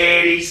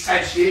daddies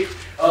type shit.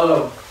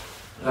 Who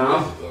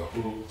is it, though?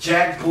 Who?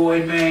 Jack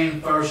Boy,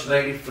 man, First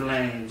Lady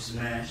Flames,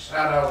 man.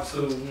 Shout out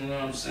to, you know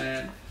what I'm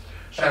saying?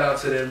 Shout out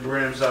to them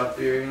brims out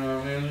there, you know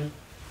what I mean?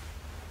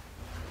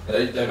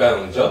 They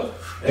battling each other.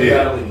 They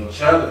battling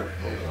each other.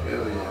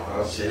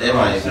 Oh, shit, that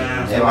might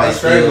It's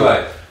crazy, still.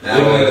 like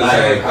living in the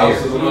same house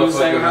as a Living in the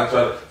same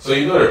motherfucker. house. So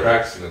you know they're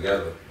practicing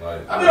together.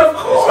 Like, I mean, of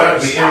course. gotta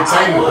be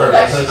entertainment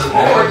That's purposes. of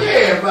course,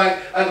 yeah.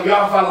 Like if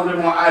y'all follow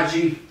them on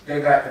IG, they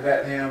got the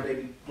goddamn, they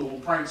be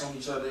doing pranks on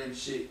each other and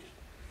shit. You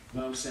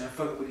know what I'm saying?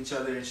 Fucking with each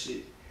other and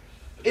shit.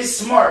 It's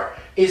smart.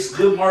 It's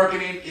good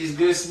marketing. It's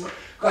good.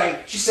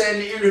 Like she said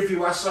in the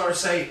interview, I saw her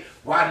say,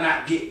 "Why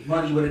not get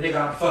money with a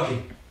nigga I'm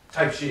fucking?"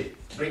 Type shit.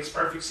 Makes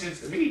perfect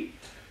sense to me.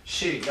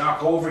 Shit, y'all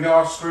go over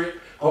y'all script,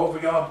 go over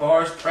y'all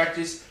bars,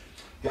 practice.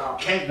 Y'all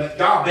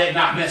better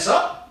not mess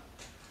up.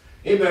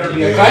 It better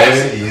be a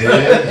classic. It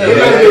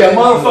better be a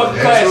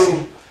motherfucking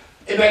classic.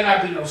 It better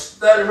not be no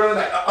stuttering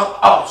like,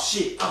 oh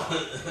shit.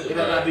 It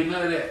better not be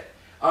none of that.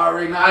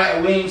 Already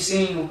now we ain't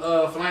seen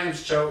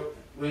Flames choke.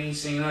 We ain't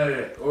seen none of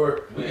that.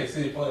 Or we ain't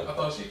seen playing. I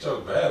thought she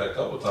choked bad a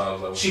couple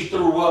times. Like, she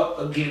threw up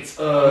against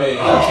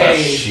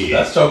shit.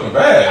 That's choking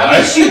bad. I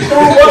mean, she threw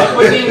up,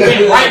 but then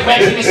went right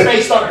back in his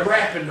face, started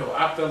rapping though.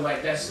 I feel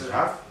like that's.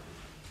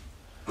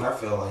 I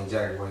feel like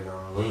Jack Boy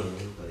don't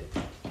win,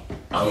 but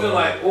I feel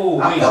like I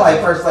feel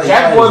like First Lady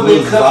Jack Boy been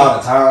loses all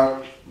the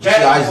time. She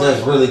always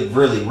does really,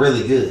 really,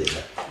 really good.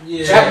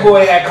 Yeah. Jack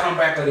Boy had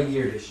comeback of the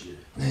year this year.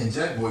 Man,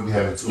 Jack Boy be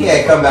having too He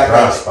ain't come back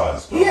dry like-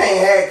 spots. He ain't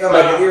had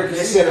comeback here because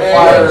he's been Yeah,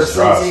 fired it's since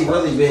dry he spot.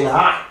 really been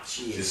hot.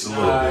 Shit. Just a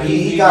little bit.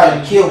 He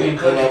got killed been in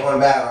cooking. that one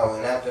battle,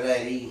 and after that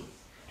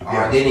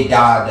then he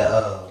died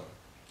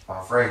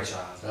our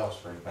franchise. That was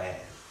pretty bad.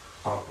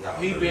 Oh, no.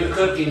 He been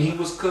cooking. He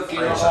was cooking.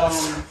 That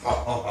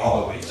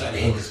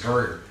ended his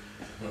career.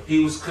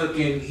 He was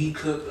cooking. He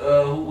cooked.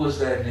 Who was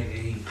that nigga?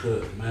 He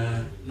cooked,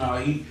 man.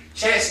 No,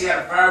 Chess. He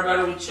had a fire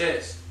battle with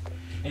Chess,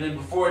 and then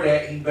before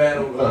that he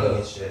battled.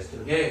 Against Chester.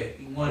 Yeah,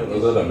 he won.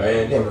 Was it a He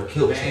man? never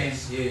killed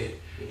Bands, Chester.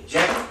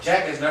 yeah.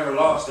 Jack has never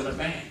lost in a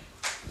band.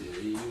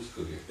 Yeah, he was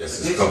cooking.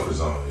 That's his comfort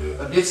zone, yeah.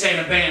 But this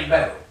ain't a band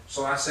battle,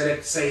 so I said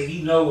that to say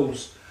he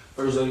knows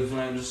First Lady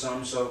Flames or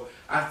something. So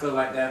I feel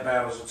like that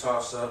battle's a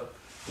toss up.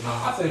 You know,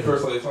 I think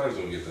First Lady Flames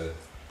gonna get that.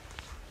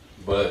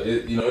 But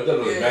it doesn't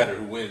really matter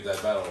who wins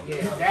that battle. Yeah,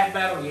 that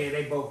battle,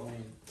 they both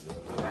win.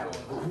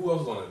 Who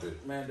else gonna do?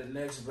 Man, the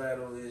next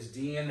battle is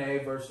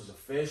DNA versus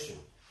Official.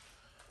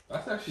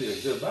 That's actually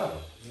a good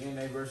battle.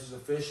 DNA versus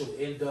Official,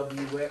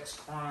 NWX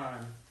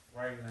Crime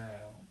right now.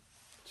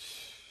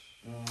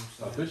 You know what I'm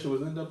saying? Official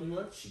was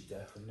NWX? She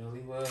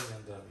definitely was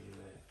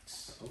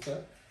NWX. Okay.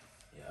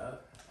 Yeah.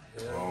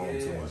 I'm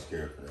too much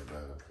scared for that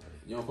battle.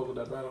 You don't fuck with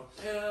that battle?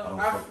 Yeah,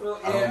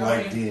 I don't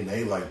like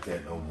DNA like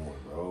that no more,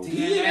 bro.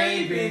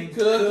 DNA been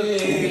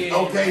cooking.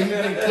 Okay, he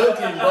been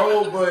cooking,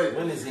 bro, but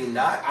When is he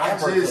not? I'm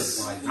ever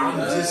just cooked like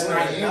not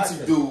that?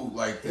 into dude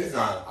like He's that.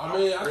 not. I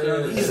mean, I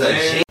can He's a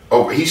understand.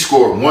 Oh, he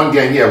scored one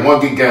game. He had one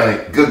good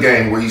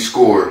game where he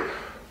scored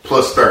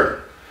plus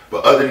 30.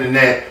 But other than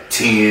that,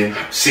 10,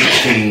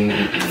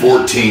 16,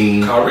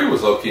 14. Kyrie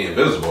was low key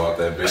invisible out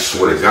that bitch. I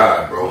swear to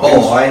God, bro.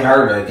 Oh, I ain't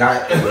heard of a guy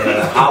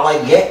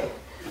highlight yet.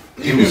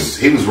 He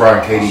was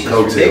riding KD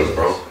coattails,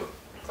 bro.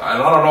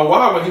 And I don't know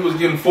why, when he was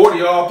getting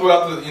 40 all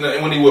throughout the,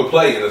 and when he would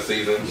play in the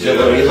season. Yeah,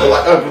 He look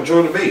like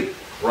uncontrolled to me.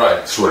 Right.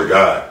 I swear to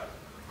God.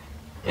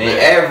 And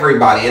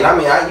everybody, and I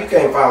mean, you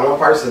can't find one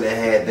person that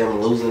had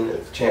them losing the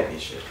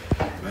championship.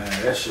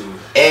 Man, that shit.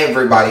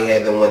 Everybody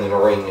had them winning the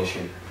ring this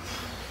year.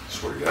 I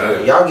swear to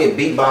God. Y'all get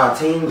beat by a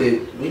team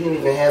that we didn't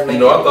even have. I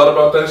thought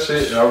about that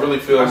shit, and I really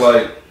feel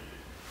like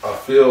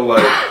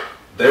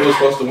they were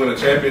supposed to win a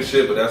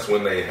championship, but that's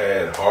when they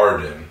had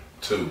Harden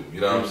too.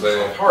 You know what I'm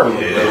saying? Harden.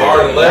 When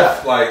Harden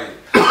left,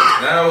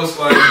 now it's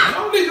like,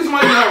 y'all niggas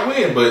might not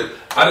win, but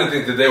I didn't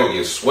think that they would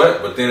get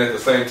swept. But then at the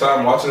same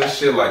time, watching this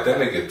shit, like that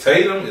nigga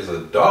Tatum is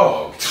a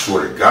dog. I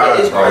swear to God.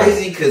 It's bro.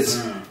 crazy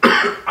because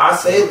I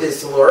said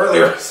this a little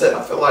earlier. I said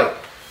I feel like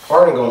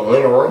Harden gonna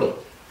win a ring.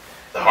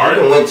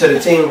 Harden went to the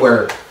team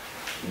where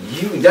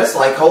that's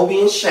like Kobe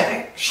and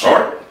Shaq.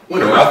 Harden.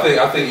 I think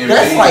Embiid,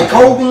 That's like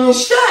Kobe and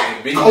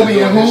Shaq. Embiid Kobe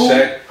is and doing who? his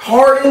Shaq.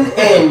 Harden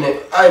and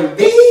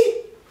Embiid.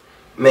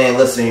 Man,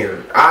 listen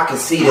here. I can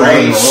see them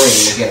winning the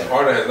ring together.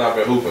 Harden has not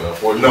been hooping,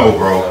 unfortunately. No,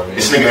 bro. I mean,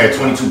 This nigga had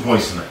 22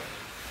 points tonight.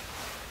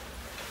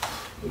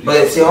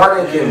 But see,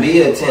 Harden can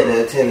be a 10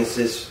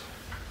 assist,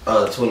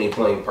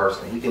 20-point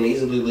person. He can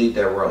easily lead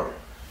that role.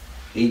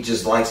 He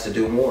just likes to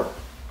do more.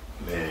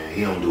 Man,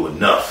 he don't do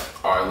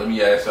enough. All right, let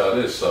me ask y'all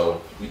this.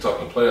 So we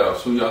talking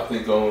playoffs. Who y'all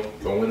think gonna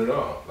win it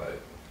all?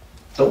 Like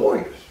The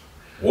Warriors.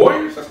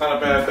 Warriors? That's not a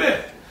bad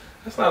bet.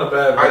 That's not a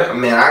bad bet.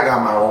 I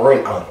got my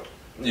ring on it.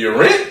 Your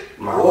rent?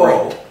 My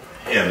ring.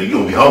 Damn, nigga, you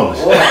gonna be homeless.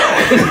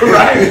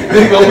 Right.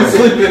 They gonna be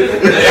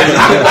sleeping.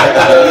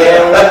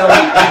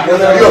 Yeah, You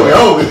gonna be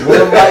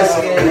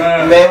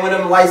homeless. when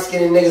them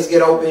light-skinned niggas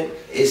get open,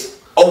 it's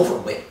over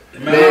with.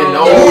 Man,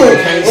 no, Yeah, you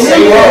can't and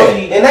say that.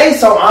 and they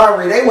so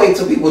ornery, they wait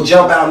till people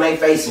jump out in their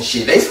face and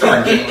shit. They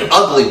start getting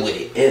ugly with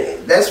it.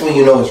 And that's when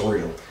you know it's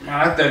real.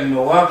 Man, I think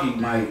Milwaukee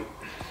might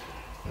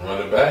Run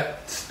it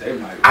back. They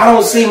might. I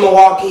don't see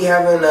Milwaukee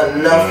having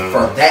enough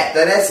for that.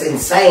 That's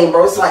insane,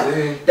 bro. It's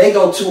like they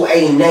go to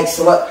a next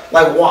level.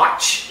 Like,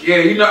 watch. Yeah,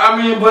 you know,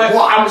 I mean, but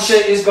Watch. I'm sure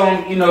it's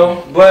gonna, you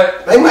know,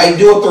 but They might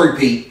do a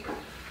three-peat.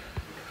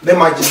 They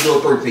might just do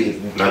a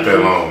three-peat. Not that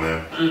long,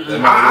 man.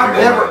 I've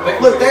never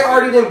look. They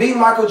already done beat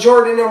Michael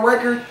Jordan in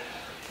record.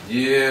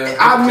 Yeah.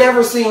 I've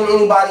never seen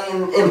anybody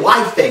in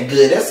life that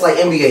good. That's like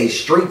NBA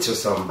streets or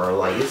something, bro.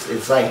 Like it's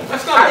like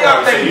That's how not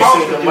y'all right. think You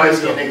Boston see the do light this,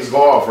 skinned though? niggas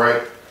go off,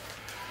 right?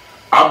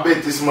 I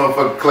bet this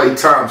motherfucker Klay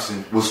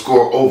Thompson will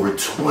score over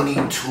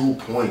 22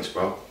 points,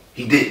 bro.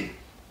 He didn't.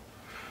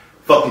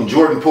 Fucking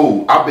Jordan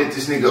Poole, I bet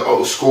this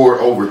nigga scored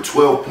over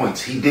 12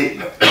 points. He didn't.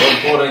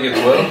 Before they get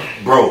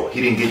 12? Bro,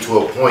 he didn't get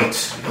 12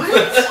 points.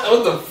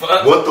 What the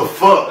fuck? What the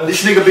fuck?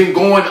 This nigga been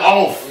going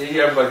off. Yeah,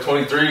 you have like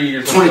 23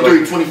 or something. 23,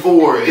 like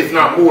 24, if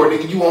not more.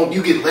 Nigga,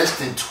 you get less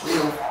than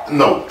 12.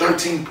 No,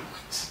 13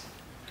 points.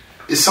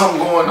 It's something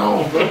going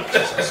on, bro.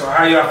 So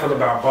how y'all feel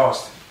about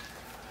Boston?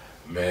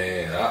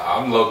 Man,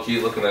 I'm low key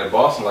looking at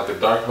Boston like a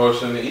dark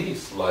horse in the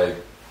East. Like,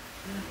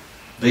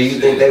 Do you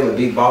think they would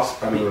beat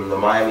Boston? I mean, the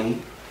Miami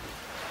Heat?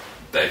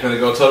 they finna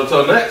go toe to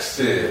toe next.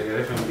 Yeah, Shit.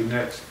 they're gonna be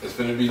next. It's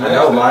finna be I next.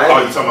 know, Miami.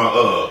 Oh, you talking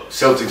about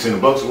Celtics and the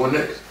Bucks or what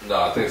next?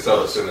 No, I think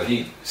Celtics in the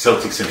Heat.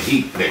 Celtics and the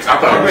Heat next. I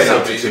thought it was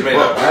Celtics and the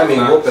Bucks. Miami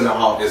whooping the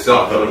Hawks. It's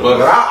Celtics and the But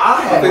Bucks. I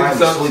I had think Miami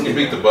the Celtics sweeping can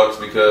beat the them. Bucks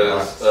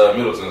because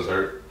Middleton's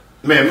hurt.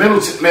 Man,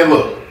 Middleton, man,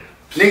 look.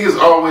 Niggas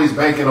always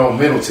banking on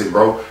Middleton,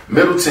 bro.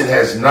 Middleton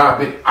has not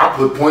been. I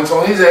put points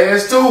on his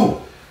ass, too.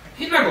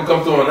 He's not gonna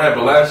come through on that,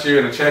 but last year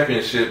in the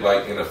championship,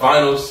 like in the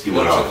finals, He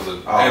went Middleton off. was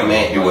an Oh animal.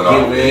 man, He went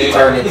off. he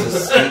turned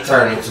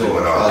into He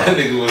went a, off. That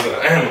nigga was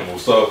an animal.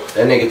 So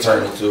that nigga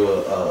turned into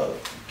a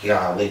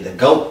golly, the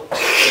GOAT.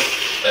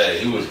 hey,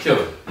 he was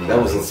killing.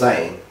 That was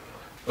insane.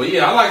 But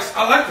yeah, I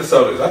like the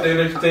Celtics. I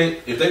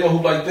think if they gonna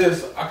hoop like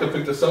this, I could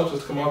pick the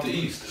Celtics to come out the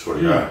East. Swear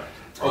to God.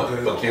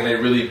 But can they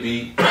really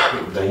beat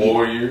the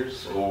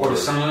Warriors or the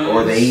Suns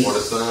or the Heat Or the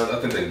Suns? I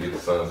think they can beat the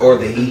Suns. or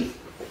the Heat.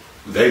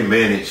 They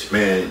managed,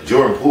 man.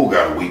 Jordan Poole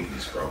got a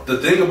weakness, bro. The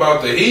thing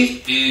about the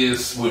Heat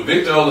is with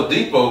Victor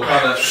Oladipo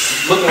kind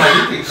of looking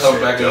like he can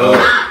come back up.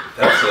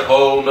 That's a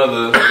whole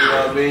nother, you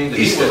know what I mean? The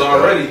He Heat was stepped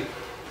already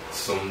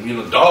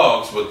some,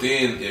 dogs, but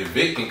then if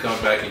Vic can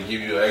come back and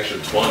give you an extra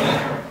 20,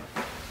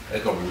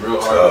 that's going to be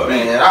real hard to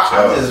beat. Man,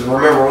 I just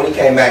remember when he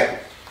came back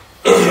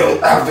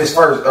out of his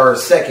first or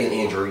second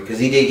injury, because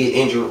he did get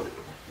injured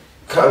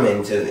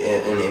coming to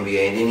in the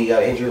NBA, and then he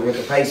got injured with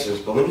the Pacers.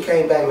 But when he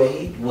came back, man,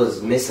 he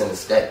was missing a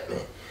step, man.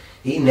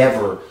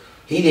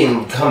 He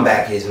didn't come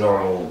back his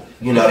normal,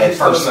 that He's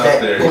first still not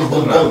step. there. Boom, He's still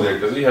boom, not boom. there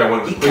because he had one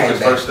of the He came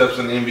quickest back. first steps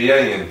in the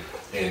NBA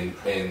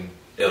and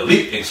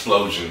elite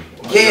explosion.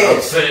 You know what Yeah,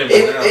 I'm saying?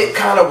 But now- it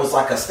kind of was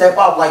like a step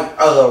up, like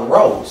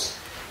Rose.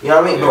 You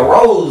know what I mean? But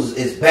Rose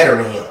is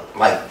better than him,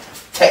 like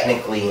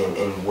technically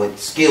and with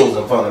skills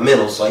and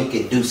fundamentals, so he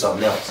could do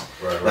something else.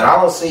 Right. But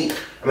I don't see.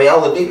 I mean,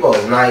 Oladipo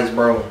is nice,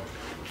 bro,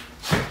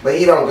 but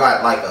he don't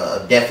got like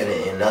a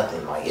definite in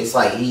nothing. Like it's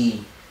like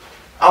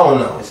I don't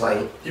know. It's like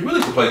He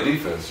really can play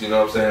defense, you know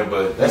what I'm saying?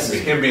 But That's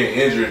him being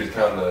injured, he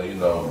kind of,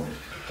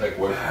 take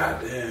away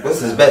from him. that's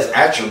his best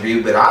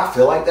attribute. But I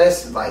feel like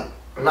that's like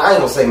I ain't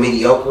gonna say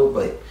mediocre,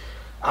 but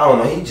I don't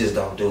know. He just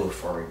don't do it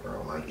for me,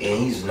 bro. Like,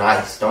 and he's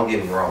nice. Don't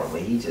get me wrong,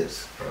 but he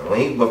just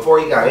before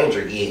he got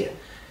injured, yeah.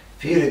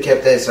 If he'd have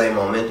kept that same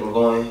momentum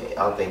going,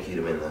 I think he'd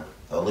have been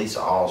at least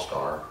an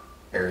all-star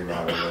every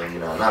now and then.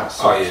 Not a superstar,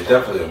 Oh, yeah,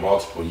 definitely a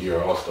multiple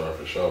year All Star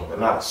for sure. but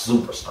not a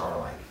superstar.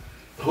 Like,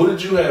 Who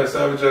did you have,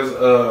 Savage, as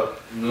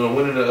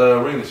winning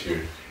the ring this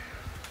year?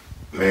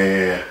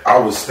 Man, I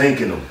was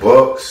thinking the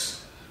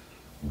Bucks,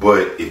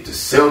 but if the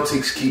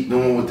Celtics keep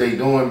doing what they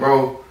doing,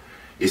 bro,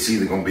 it's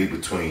either gonna be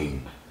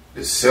between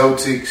the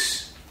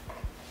Celtics.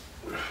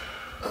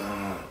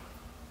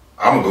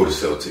 I'm gonna go to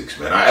Celtics,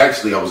 man. I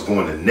was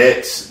going to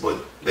Nets, but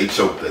they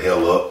choked the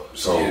hell up,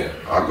 so Yeah.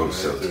 I'll go to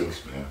Yeah,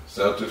 Celtics, man.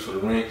 Celtics for the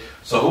ring.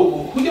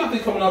 So who y'all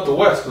think coming out the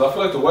West? Because I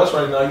feel like the West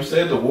right now, you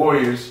said the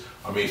Warriors.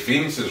 I mean,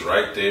 Phoenix is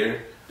right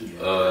there.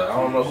 I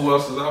don't know who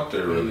else is out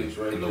there really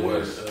Right in the there.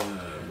 West.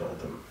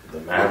 the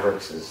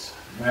Mavericks is.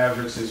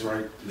 Mavericks is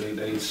right.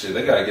 They Shit,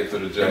 they gotta get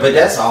through the Jazz. But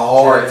that's a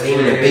hard team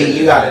to beat.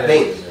 You got to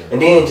think, Yeah.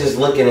 and then just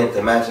looking at the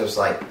matchups,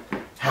 like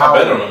I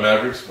bet on the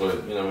Mavericks,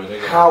 but when they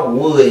how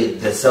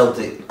would the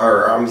Celtics,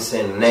 or I'm just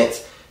saying the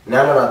Nets,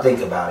 now that I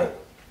think about it,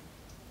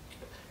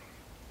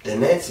 the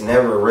Nets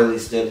never really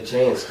stood a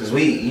chance. Because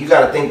you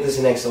got to think this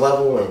next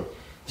level and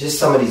just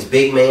some of these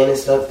big men and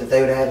stuff that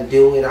they would have to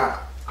deal with.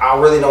 I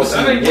really don't But see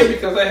that ain't what- it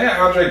because they had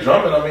Andre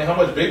Drummond. I mean, how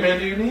much big man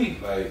do you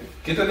need? Like,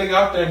 get that nigga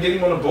out there and get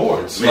him on the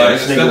boards. Man, Like,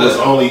 this nigga was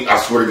only, I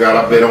swear to God,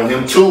 I bet on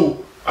him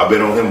too. I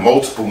bet on him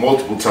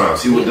multiple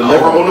times. He would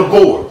deliver on the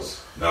boards,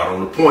 not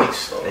on the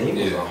points. Though. And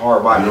he was Yeah. a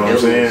hard body You know what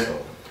I'm builder, saying? so.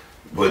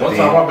 But one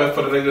then, time I bet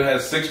for the nigga that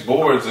had 6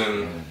 boards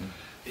and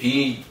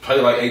he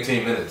played like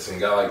 18 minutes and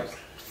got like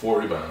 4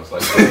 rebounds.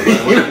 Like,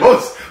 you know,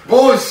 it's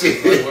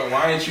bullshit.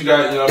 why ain't you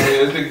got,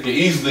 this nigga can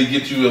easily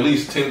get you at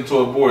least 10 to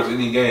 12 boards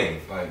any game.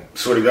 Like,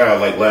 Swear to God,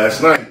 like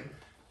last night,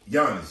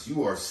 Giannis,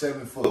 you are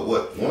 7 foot,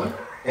 what, 1?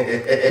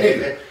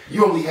 Nigga,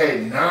 you only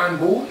had 9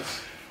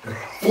 boards,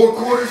 4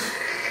 quarters.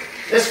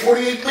 That's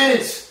 48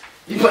 minutes.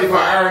 You play for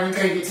an hour and you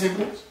can't get 10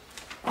 points,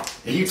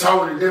 and you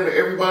taller than them to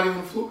everybody on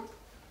the floor.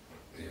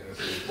 Yeah,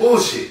 that's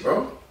Bullshit, bro.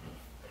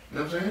 You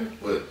know what I'm saying?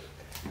 But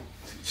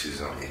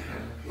shit's on me.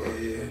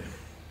 Yeah.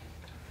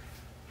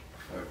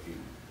 Fuck you.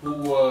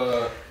 Who,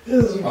 I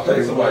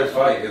think somebody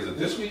fight. Is it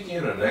this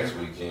weekend or next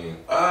weekend?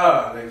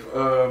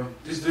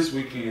 This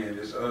weekend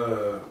is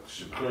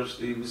Shakur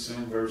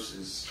Stevenson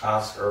versus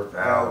Oscar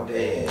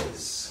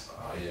Valdez.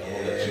 Oh, yeah, I'm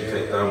gonna let you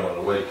take that one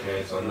away,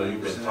 Ken. So I know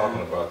you've been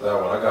talking about that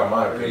one. I got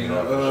my opinion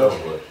on it for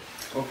sure,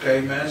 but. Okay,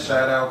 man.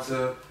 Shout out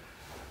to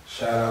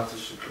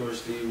Shakur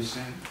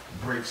Stevenson,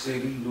 Brick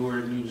City,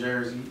 Newark, New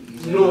Jersey.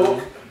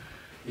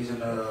 He's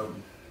in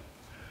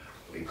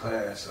weight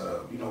class,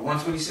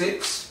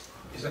 126.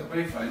 Is that what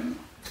they fighting?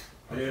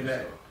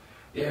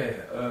 Yeah.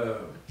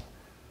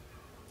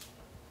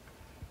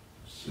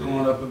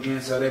 Going up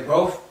against, they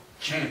both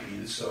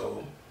champions,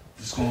 so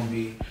it's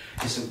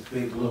a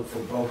big look for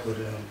both of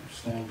them.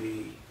 It's gonna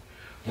be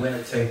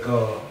winner take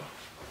all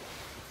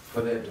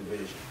for that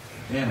division.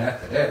 And then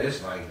after that,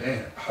 it's like,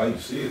 damn. How you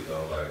see it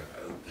though? Like,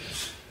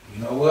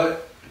 you know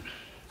what,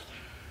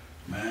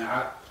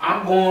 man?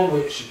 I'm going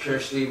with Shakur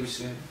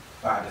Stevenson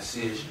by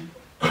decision.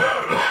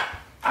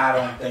 I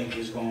don't think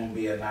it's going to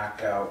be a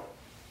knockout.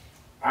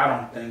 I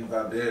don't think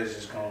Valdez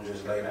is going to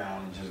just lay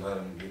down and just let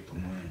him get the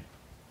win.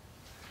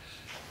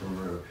 For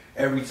real.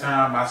 Every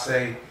time I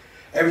seen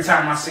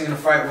a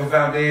fight with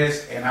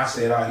Valdez and I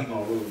said, oh, he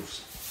going to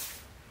lose.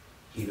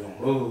 He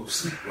don't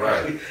lose.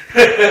 right.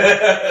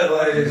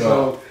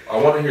 So I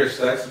want to hear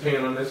Stack's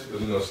opinion on this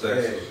because Stack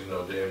is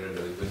damn near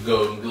the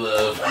Golden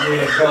Glove.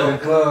 Yeah, Golden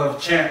Glove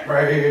champ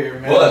right here,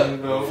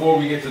 man. But before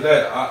we get to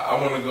that, I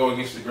want to go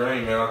against the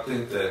grain, man. I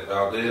think that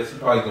Valdez, he's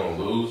probably going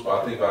to lose,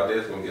 but I think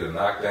Valdez is going to get a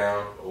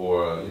knockdown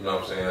or,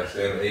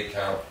 stand an 8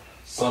 count,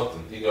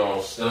 something. He going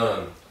to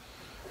stun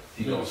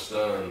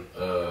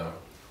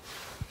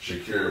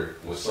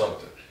Shakur with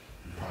something.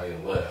 Probably a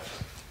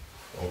left,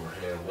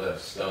 overhand left,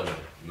 stunning.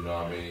 You know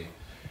what I mean?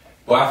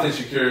 But I think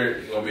Shakur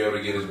is going to be able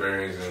to get his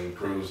bearings and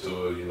cruise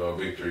to a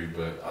victory.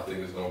 But I think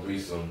it's going to be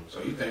some.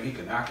 So you think he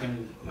can knock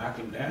him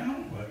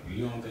down? Like,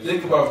 you don't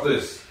think about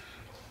this.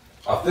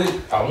 I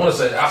want to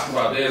say Oscar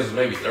Valdez is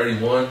maybe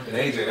 31 in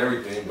age and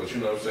everything, but you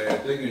know what I'm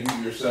saying? Think of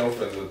you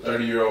yourself as a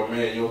 30-year-old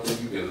man. You don't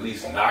think you can at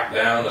least knock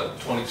down a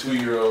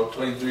 22-year-old,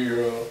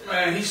 23-year-old?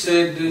 Man, he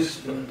said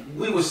this.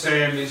 We was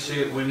saying this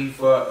shit when he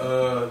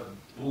fought.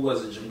 Who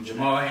was it?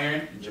 Jamal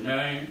Herring.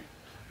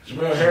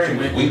 Jamel Herring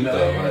was weak though.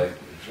 Like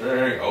Jamel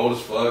Herring old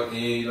as fuck.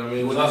 He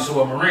was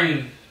also a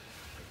Marine.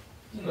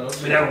 That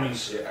don't mean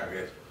shit, I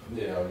guess.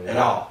 Yeah, I mean at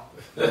all.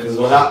 Because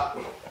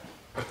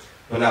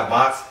when I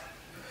boxed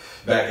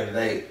back in the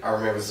day, I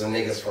remember some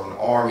niggas from the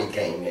Army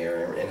came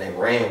there and they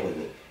ran with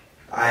me.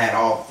 I had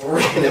all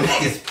 3 of them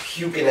niggas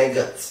puking their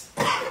guts.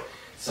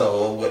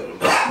 So with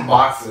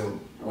boxing,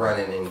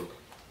 running, and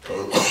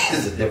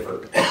is a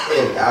different.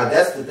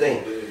 That's the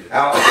thing.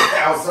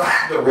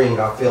 Outside the ring,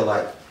 I feel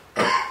like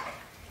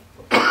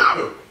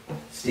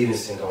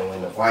Stevenson gonna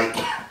win the fight,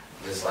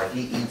 just like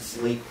he eats,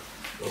 sleep,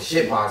 and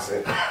shit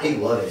boxing. He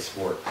love that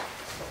sport,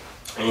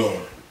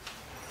 and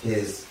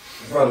his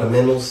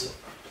fundamentals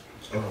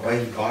and the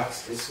way he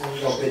boxes. This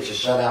is gonna pitch a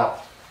shutout,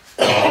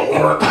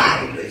 or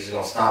they're just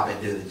gonna stop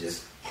it due to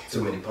just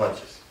too many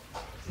punches.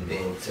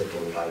 Then took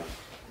him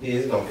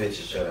he's gonna pitch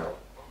a shutout.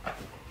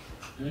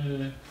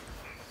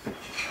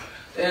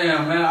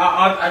 Damn, man,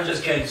 I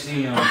just can't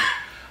see him.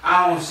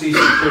 I don't see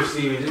Shakur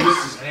Stevenson.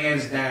 This is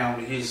hands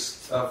down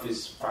his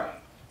toughest fight.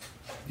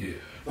 Yeah.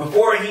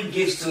 Before he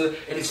gets to,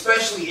 and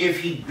especially if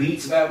he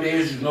beats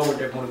Valdez, you know what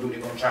they're going to do.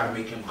 They're going to try to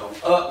make him go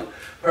up,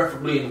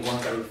 preferably in the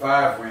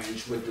 135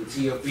 range with the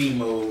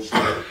Teofimos,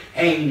 the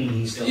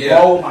Haney's, the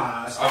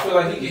Lomas. I feel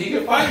like he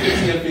can fight with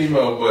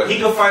Teofimo, but he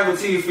can fight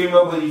with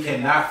Teofimo, but he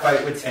cannot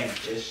fight with Tank.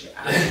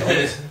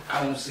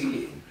 I don't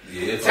see it.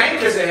 Yeah,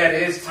 Tank is ahead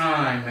of his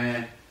time,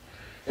 man.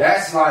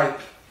 That's like,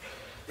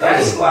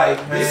 man.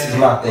 This is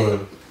my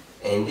thing,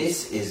 and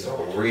this is a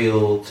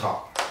real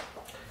talk.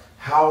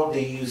 How do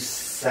you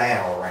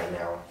sound right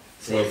now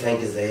saying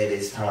Tank is ahead of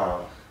his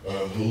time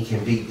and he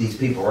can beat these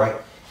people, right?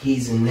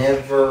 He's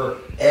never,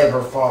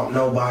 ever fought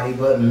nobody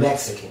but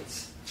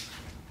Mexicans.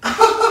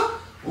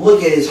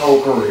 Look at his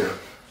whole career.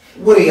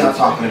 What are y'all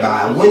talking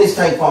about? When is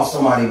Tank fought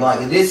somebody black?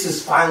 This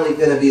is finally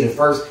going to be the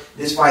first,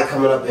 this fight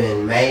coming up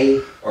in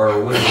May,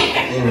 or what is it,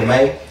 in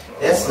May?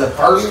 That's the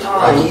first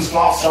time he's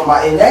fought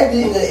somebody, and that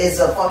nigga is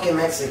a fucking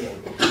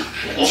Mexican.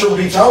 Truth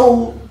be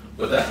told.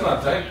 But that's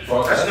not Tank.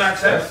 That's not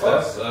Tank.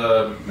 That's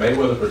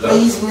Mayweather production.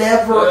 He's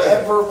never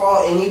ever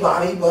fought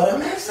anybody but a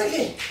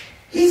Mexican.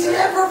 He's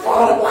never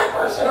fought a black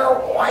person or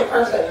a white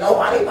person.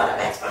 Nobody but a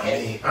Mexican.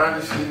 Hey,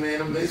 honestly, man,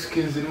 the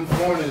Mexicans and them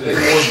foreigners, they're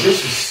more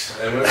vicious.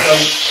 And when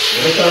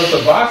it comes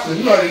to boxing,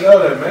 you already know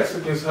that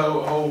Mexicans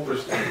hold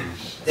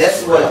prestige.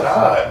 That's what.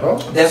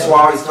 That's why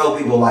I always tell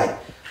people, like,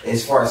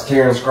 as far as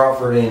Terrence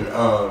Crawford and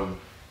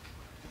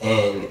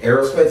And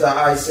Errol Spence,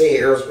 I say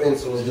Errol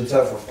Spence was the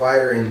tougher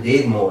fighter and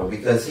did more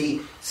because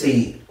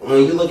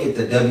when you look at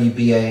the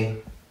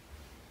WBA,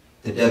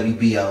 the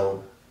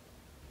WBO,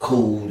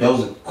 cool,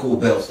 those are cool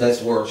belts.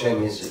 That's world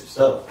championship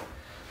stuff.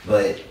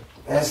 But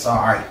that's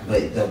alright.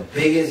 But the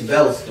biggest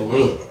belts to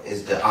win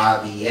is the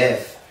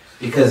IBF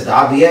because the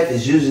IBF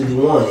is usually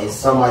won in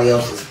somebody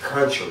else's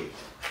country.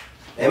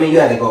 I mean, you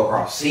had to go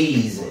across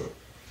seas and,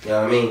 you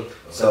know what I mean?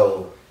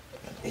 So,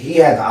 he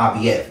had the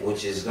IBF,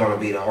 which is going to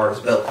be the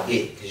hardest belt to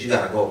get because you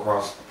got to go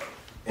across.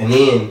 And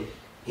then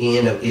he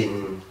ended up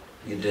getting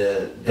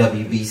the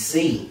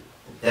WBC.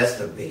 That's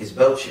the biggest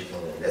belt you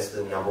can win. That's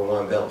the number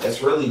one belt.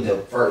 That's really the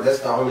first. That's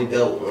the only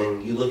belt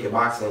when you look at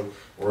boxing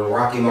where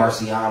Rocky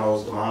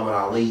Marciano's, the Muhammad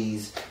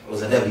Ali's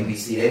was a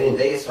WBC. They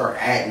didn't start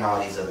adding all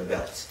these other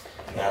belts.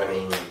 You know what I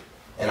mean?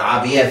 And the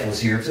IBF was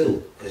here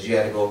too because you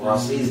had to go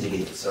across seas to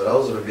get it. So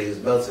those are the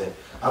biggest belts. And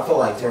I feel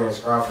like Terrence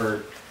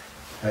Crawford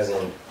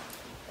hasn't.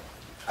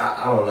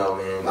 I don't know,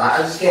 man. I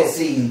just can't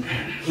see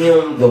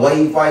him, the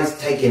way he fights,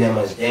 taking that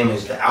much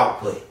damage to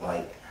output.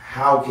 Like,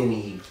 how can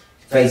he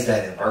face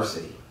that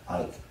adversity?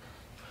 Like,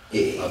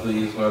 I think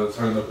he's going to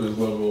turn up his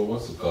level.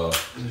 What's it called?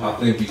 I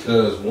think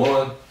because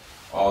one,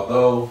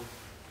 although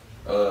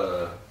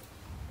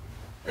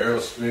Errol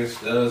Spence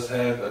does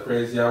have a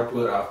crazy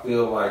output, I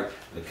feel like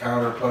the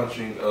counter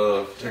punching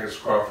of Terrence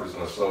Crawford is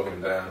going to slow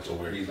him down to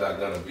where he's not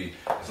going to be.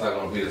 It's not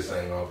going to be the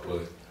same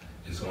output.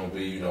 It's going to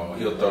be, you know,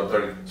 he'll throw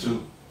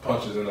 32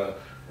 punches in a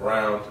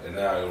round, and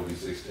now it'll be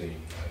 16. Like,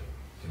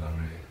 you know what I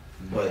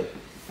mean?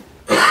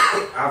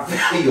 But I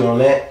feel you on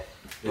that.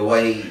 The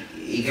way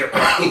he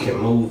can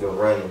move and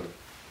run and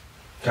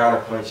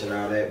counter punch and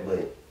all that,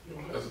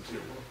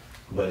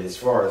 but as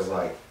far as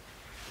like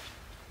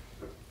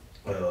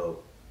the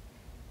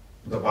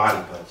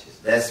body punches,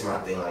 that's my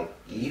thing. Like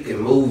you can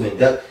move and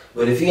duck,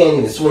 but if he ain't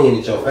even swinging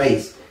at your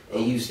face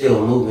and you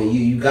still moving,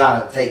 you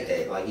gotta take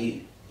that. Like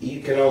you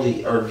can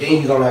only, or then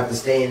you're gonna have to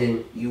stand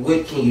and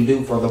what can you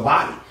do for the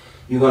body?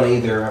 You're gonna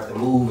either have to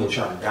move and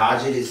try to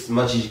dodge it as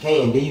much as you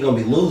can. Then you're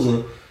gonna be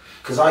losing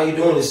because all you're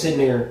doing is sitting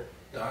there.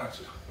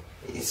 Gotcha.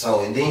 So,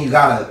 and then you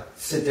gotta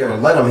sit there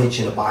and let them hit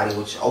you in the body,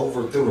 which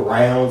through the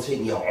rounds,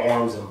 hitting your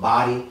arms and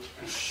body.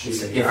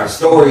 It's a different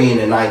story in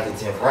the 9th and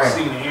 10th round. I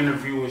seen an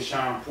interview with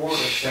Sean Porter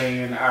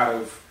saying out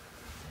of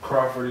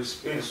Crawford and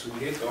Spence, who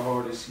hit the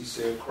hardest, he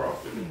said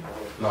Crawford.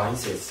 No, he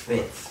said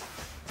Spence.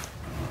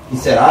 He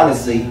said,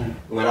 honestly,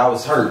 when I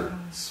was hurt,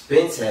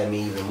 Spence had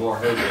me even more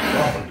hurt than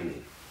Crawford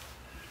did.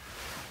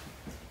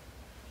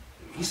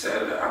 He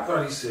said, I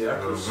thought he said,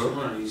 I could have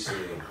sworn he said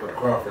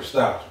Crawford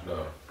stopped him,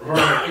 though.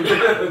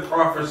 Right.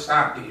 Crawford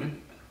stopped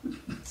him.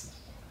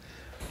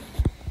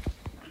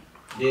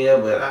 Yeah,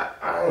 but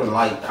I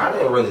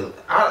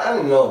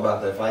didn't know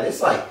about that fight.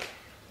 It's like,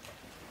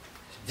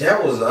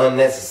 that was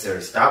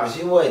unnecessary stoppage.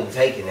 He wasn't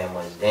taking that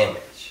much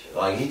damage.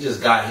 Like, he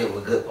just got hit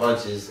with good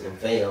punches and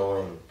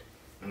fell,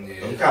 and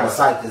he kind of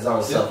psyched his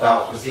own self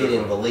out because he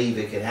didn't believe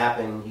it could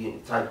happen.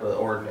 I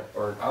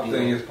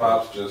think his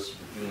pops just,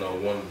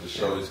 wanted to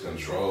show his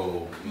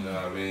control. You know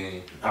what I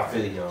mean? I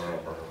feel you on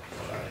that, bro.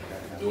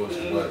 Doing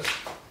too much.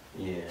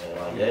 Yeah,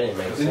 like that didn't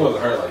make sense. He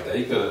wasn't hurt like that.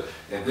 He could have,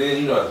 and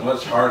then as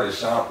much heart as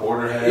Sean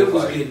Porter had. It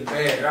was getting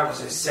bad. That was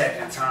his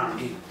second time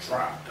getting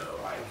dropped though.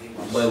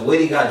 But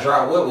when he got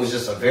dropped, what was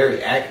just a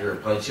very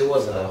accurate punch. It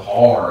wasn't a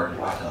hard,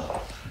 like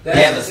a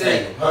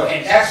devastating punch.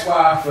 And that's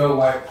why I feel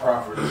like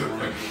Crawford is going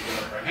to get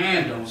the upper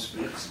hand on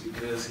Spence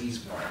because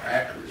he's more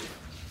accurate.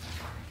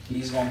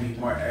 He's going to be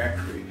more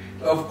accurate.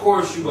 Of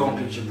course, you're going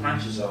to get your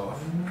punches off.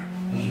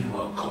 You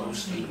up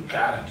close, you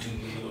got to do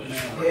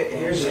it.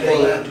 Here's the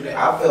thing.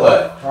 I feel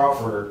like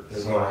Crawford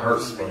is going to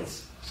hurt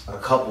Spence a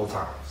couple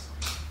times.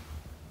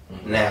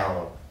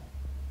 Now,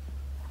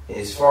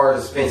 as far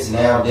as Spence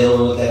now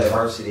dealing with that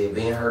adversity of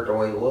being hurt the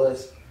way he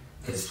was,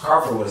 because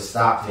Crawford would have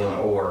stopped him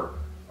or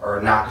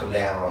knocked him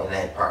down in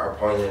that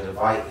point of the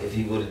fight if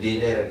he would have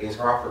did that against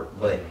Crawford.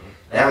 But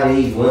now that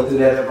he went through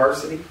that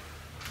adversity,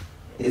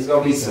 there's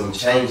going to be some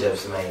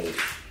change-ups made.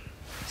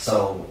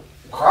 So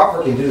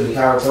Crawford can do the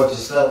counter-punch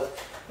stuff,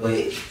 but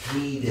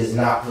he does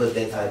not put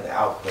that type of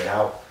output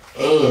out.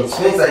 And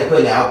Spence ain't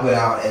putting the output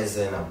out as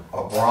in a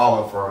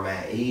brawling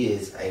format. He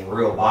is a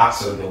real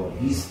boxer doing it.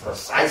 He's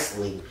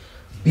precisely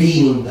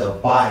beating the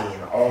body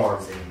and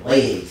arms and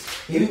legs.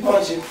 He be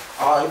punching.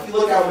 If you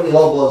look how many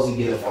low blows he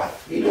get in a fight,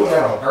 he doing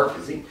that on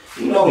purpose. He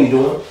know what he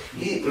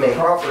doing.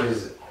 Crawford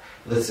is.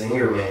 Listen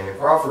here, man. If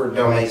Crawford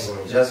don't make some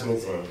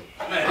adjustments, and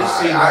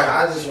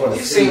I just want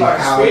to see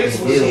how he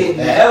can deal with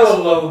that.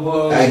 Low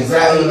blows.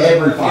 Exactly,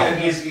 every fight.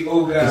 Against the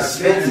old guys.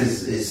 Spence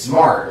is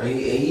smart.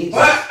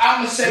 But I'm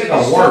gonna say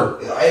this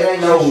work. It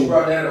ain't no. You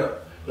brought that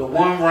up. The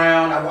one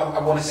round, I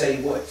want to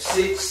say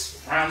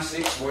round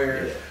 6,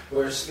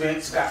 where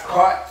Spence got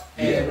caught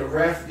and the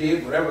ref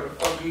did whatever the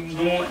fuck he was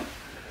doing.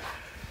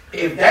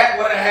 If that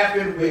would have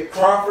happened with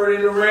Crawford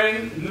in the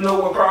ring, you know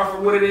what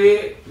Crawford would have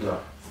did? No.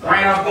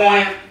 ran up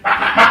going,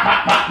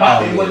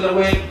 he wouldn't have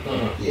went.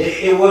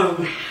 It would have.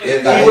 He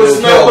would have It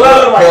smelled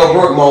blood right Kell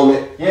there. Brook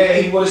moment. Yeah,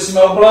 he would have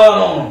smelled blood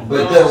on him.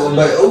 But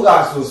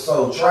Ugas was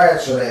so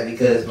trash for that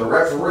because the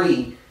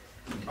referee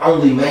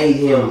only made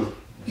him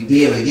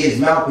be able to get his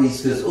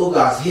mouthpiece because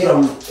Ugas hit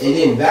him and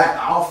then backed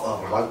off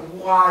of him. Like,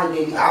 why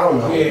did I don't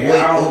know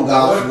what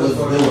Ugas was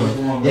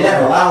doing. And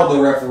that allowed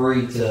the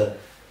referee to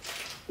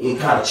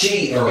kind of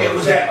cheat. It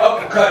was that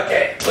uppercut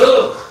that,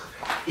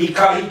 he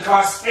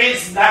caught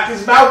Spence, knocked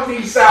his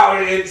mouthpiece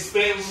out, and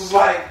Spence was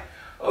like,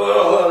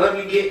 let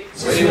me get.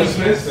 Even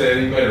Smith said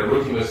he made a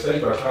rookie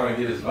mistake by trying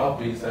to get his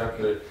mouthpiece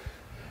after.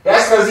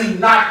 That's because he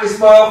knocked his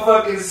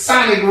motherfucking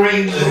Sonic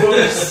rings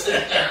loose.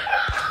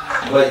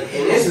 But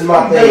and this is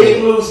my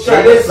thing. And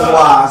this is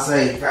why I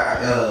say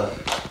the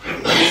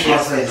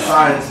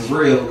science is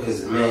real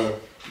because man,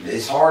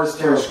 as hard as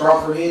Terrence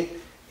Crawford hit,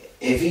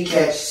 if he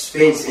catches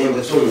Spence in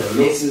between the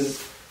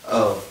mixes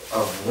of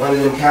one of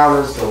them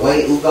counters, the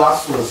way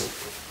Ugas was,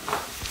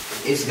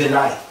 it's good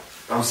night.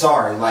 I'm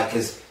sorry,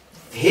 because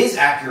his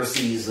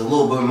accuracy is a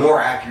little bit more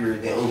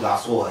accurate than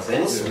Ugas was,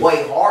 and it's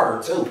way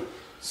harder too.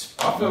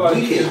 I feel like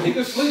he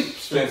can sleep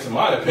Spence, in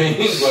my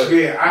opinion, but I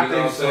you know what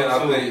I'm saying? I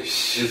think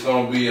it's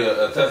going to be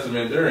a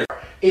testament during.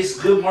 It's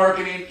good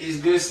marketing. It's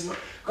good.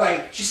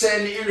 Like she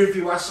said in the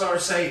interview, I saw her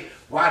say,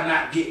 "Why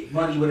not get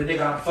money with a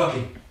nigga I'm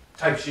fucking?"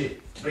 type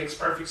shit. Makes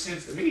perfect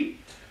sense to me.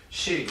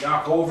 Shit,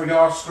 y'all go over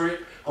y'all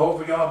script, go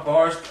over y'all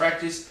bars,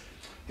 practice.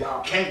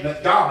 Y'all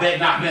better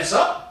not mess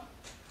up.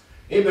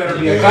 It better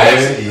be a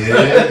classic. It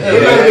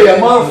better be a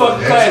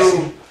motherfucking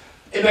classic.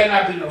 It better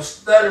not be no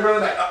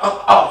stuttering like,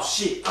 oh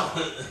shit.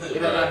 It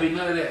better not be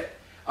none of that.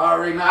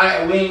 Already,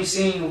 we ain't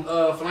seen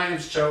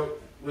Flames choke.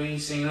 We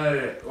ain't seen none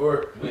of that.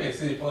 Or we ain't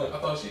seen Flames. I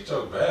thought she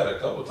choked bad a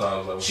couple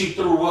times. Like, she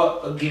threw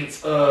up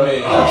against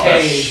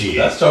shit.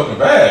 That's choking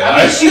bad.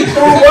 I mean, she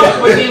threw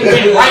up, but then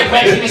went right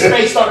back in his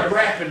face, started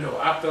rapping though.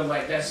 I feel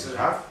like that's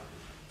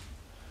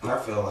I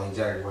feel like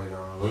Jack Boy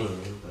gonna win,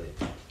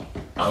 but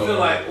I feel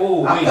like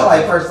I feel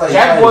like First Lady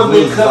Jack Boy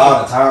loses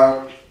all the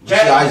time. She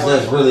always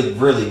does really,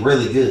 really,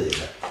 really good.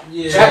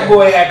 Yeah. Jack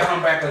Boy had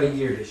comeback of the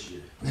year this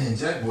year. Man,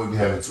 Jack Boy be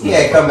having too He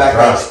ain't come back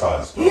dry out.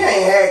 spots. He ain't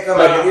had come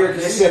back here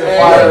because he been a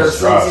fighter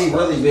since he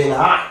really been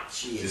hot.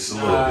 Shit. Just a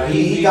little bit.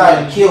 He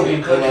got killed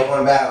in that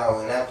one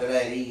battle, and after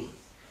that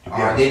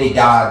then he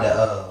died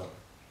the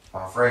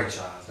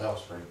franchise. That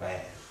was pretty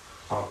bad.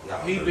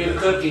 He been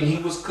cooking.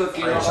 He was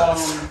cooking. He's trying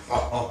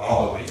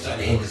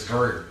to end his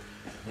career.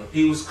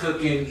 He was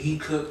cooking. He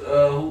cooked.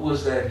 Who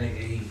was that nigga?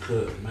 He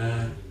cooked,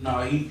 man.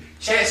 No,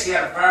 Chess. He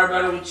had a fire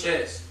battle with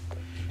Chess,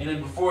 and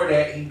then before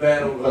that he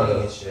battled.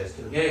 Against Chess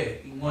too. Yeah,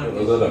 he won.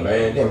 Was it a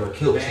band? Never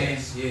killed Band,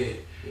 Chess. yeah.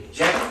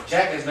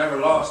 Jack has never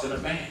lost in a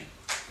band.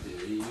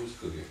 Yeah, he was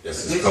cooking.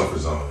 That's his comfort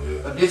zone, yeah.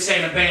 But this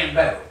ain't a band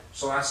battle,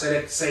 so I said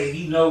that to say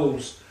he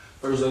knows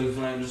First Lady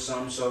Flames or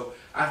something. So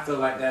I feel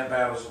like that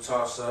battle's a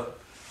toss up.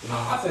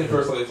 I think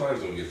First Lady Flames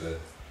gonna get that.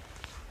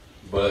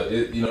 But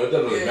it doesn't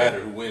really matter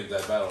who wins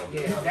that battle.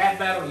 Yeah, that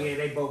battle,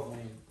 they both win.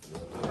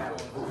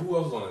 Who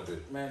else on that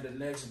bitch? Man, the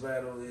next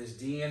battle is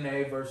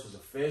DNA versus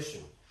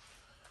Official.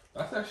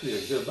 That's actually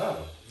a good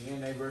battle.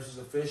 DNA versus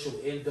Official,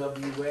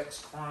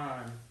 NWX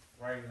Crime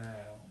right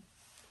now.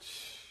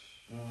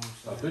 You know what I'm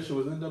saying? Official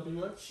was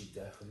NWX? She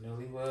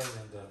definitely was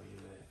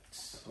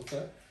NWX.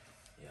 Okay.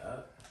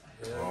 Yeah.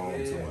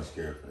 I'm too much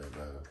scared for that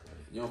battle.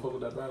 You don't fuck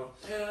with that battle?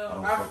 Yeah,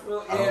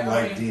 I don't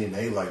like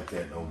DNA like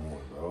that no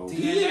more, bro.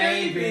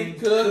 DNA been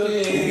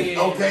cooking.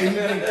 Okay, he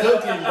been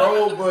cooking,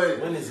 bro, but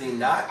When is he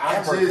not?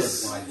 I'm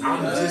just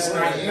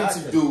not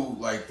into dude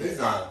like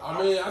that.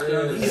 I mean, I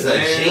can He's a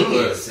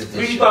genius. at this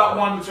We shit, thought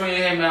bro. one between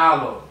him and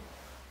Allo.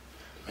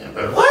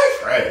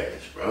 What?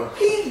 Trash, bro.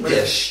 He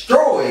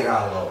destroyed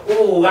Allo.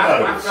 Ooh,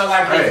 I felt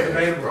like it was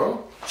debatable.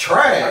 bro.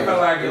 Trash. I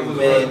felt like it was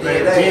Man,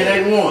 debatable.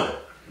 DNA won.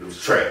 It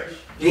was trash.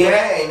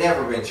 DNA ain't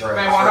never been trash.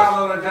 Man, when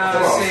Hollow the Come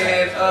Don on,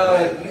 said,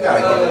 you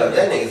gotta give it up.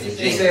 That nigga's a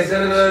he genius.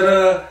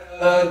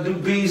 said, do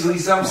Beasley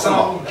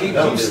something,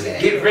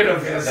 get rid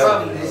of it or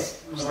something.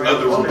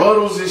 The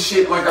rebuttals and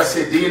shit, like I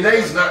said,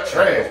 DNA's not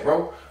trash,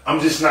 bro.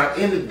 I'm just not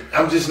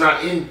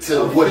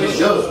into what he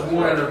does.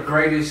 One of the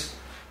greatest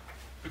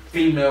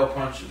female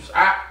punchers.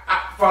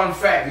 Fun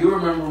fact, you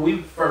remember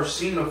we first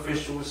seen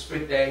Official with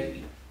Spit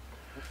Daddy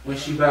when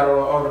she battled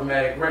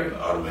Automatic Ray.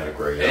 Automatic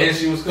Ray. And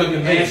she was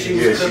cooking. And she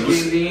was cooking.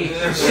 She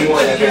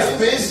gets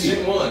busy.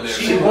 She won.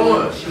 She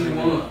won.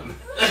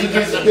 She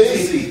gets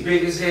busy.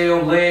 Big as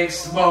hell, legs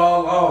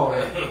small, all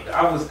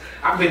that.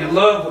 I've been in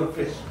love with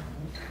Official.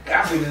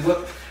 I'm in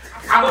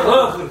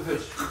love with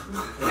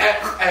Official.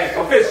 Hey,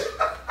 Official,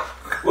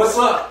 what's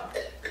up?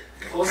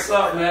 What's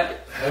up, man?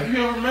 Have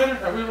you ever met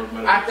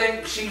her? I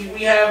think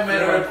we have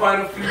met her quite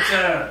a few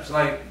times.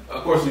 Like,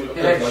 Of course, we met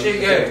her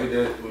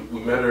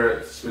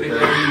at Spit Big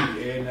Daddy.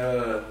 Daddy, and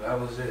that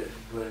was it.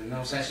 But you know what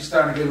I'm saying? She's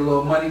starting to get a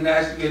little money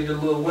now. She's getting her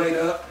little weight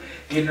up,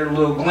 getting her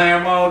little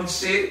glam on and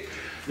shit.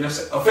 You know what I'm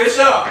saying?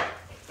 Official!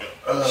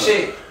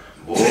 Shit.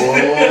 Boy,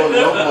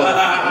 no,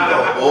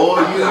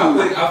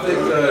 I think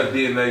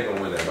DNA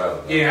gonna win that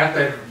battle. Yeah, I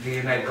think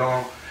DNA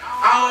gone.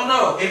 I don't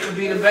know. It could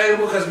be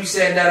debatable because we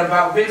said that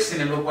about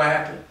Vixen and look what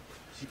happened.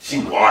 She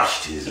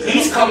washed his ass.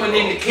 He's coming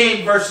into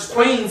King versus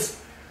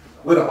Queens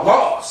with a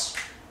loss.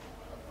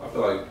 I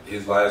feel like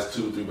his last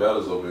 2-3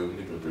 battles over him,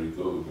 he's been pretty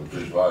cool, been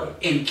pretty fire.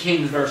 In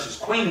Kings versus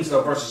Queens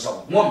though, versus a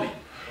woman.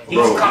 He's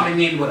Bro, coming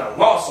in with a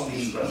loss on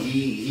his brother.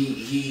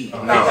 He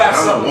got not a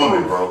something.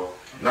 woman, bro.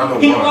 Not a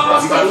He woman, bro.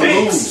 lost He about the to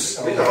Vince.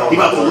 lose. He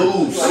about to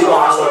lose. He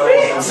lost the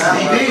Vince.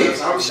 He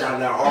did. I'm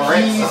shouting out RX.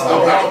 He's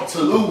about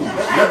to lose.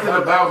 Nothing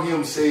about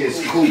him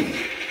says cool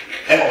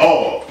at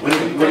all. When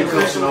it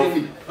comes to no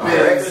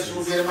man, RX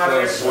will get him out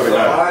of swear to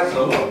God.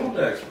 So, who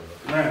next,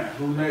 bro? Man,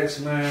 who next,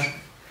 man?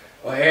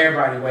 Well,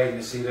 everybody waiting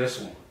to see this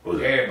one. Who's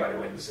that? Everybody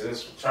waiting to see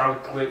this one. Charlie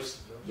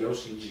Clips,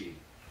 Yoshi G.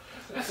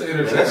 That's an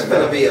That's entertaining.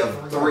 gonna be a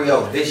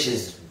 3-0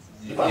 vicious.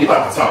 He about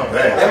to talk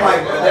bad.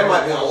 That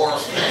might be the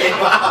worst.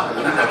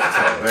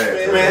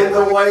 Bad. Man,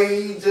 the way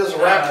he just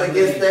rapped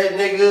against that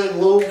nigga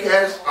Lucas,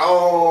 Clips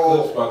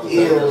oh, about to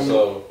take her, yeah.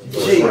 so.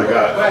 Gee, Swear to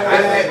God. I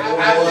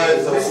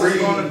think this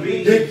is gonna be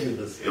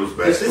ridiculous. It was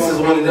bad. This is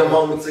one of them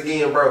moments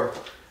again, bro.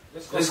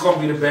 This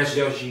gonna be the best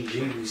Yoshi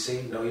G we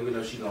seen though, even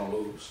though she gonna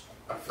lose.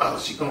 Oh,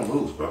 she gonna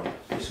lose, bro.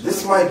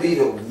 This might be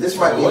the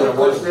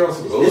worst.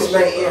 This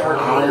may end her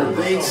I don't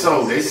career. think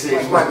so. They said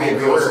This he might might be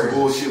be on some career.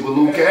 bullshit with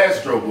Lou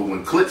Castro, but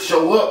when clips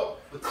show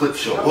up, clips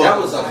show up. That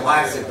was a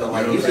classic though.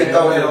 Like You know you what can I'm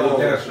throw saying? that on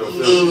Castro,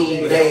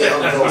 any day of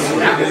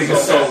That the nigga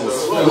soul was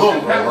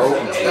slow, bro.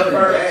 And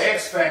Bird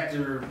X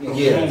Factor.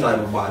 Yeah, type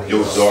of body. It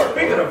was dark,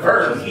 Speaking bro. of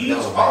Bird, he's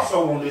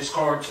also on this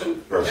card too.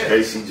 Versus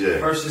Casey J.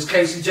 Versus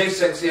Casey J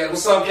Sexy.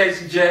 What's up,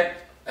 Casey J?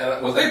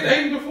 Was they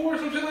dating before or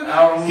something like that?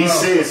 I don't He know.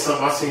 said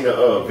something. I seen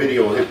a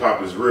video on Hip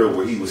Hop Is Real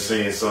where he was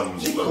saying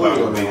something about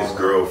him being his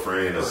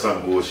girlfriend or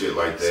some bullshit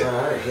like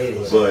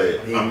that. But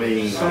I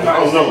mean, Somebody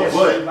I don't know. said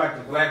But she's like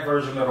the black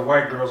version of the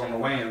white girls on the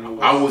Wayne.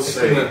 I would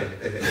say,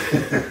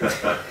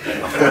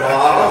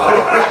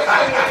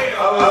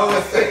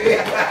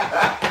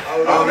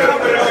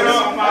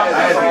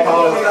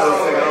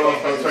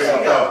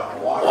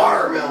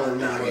 Watermelon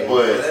nugget.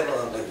 but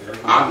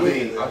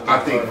I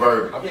think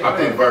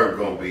Verb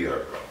gonna beat her,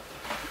 bro.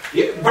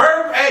 Yeah,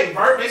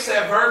 Verb, they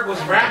said Verb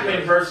was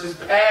rapping versus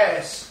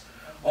Pass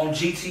on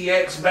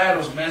GTX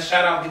battles, man.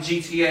 Shout out to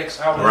GTX.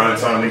 Brian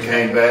Thompson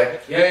came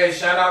back. Yeah,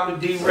 shout out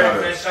to D-Rap,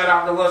 man. Shout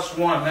out to Lush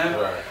One, man.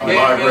 Right.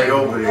 Yeah, Migrate man.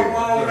 over there. Come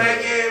on, man.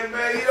 Yeah,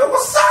 man. You know,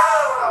 what's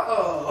up?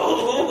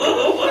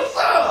 What's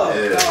up?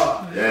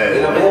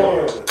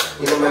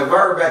 You know, man,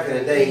 Verb back in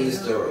the day he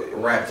used to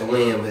rap to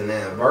win, but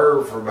now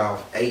Verb for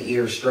about 8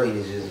 years straight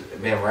has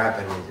just been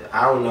rapping.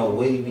 I don't know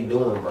what he be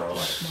doing, bro.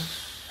 Like,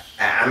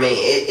 I mean,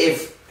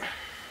 if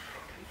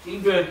He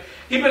been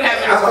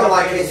having. I feel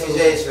like Casey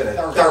J's for the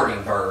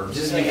 30 Verb,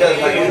 just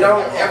because like we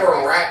don't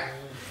ever rap.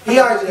 He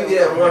always give you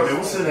that one. Man,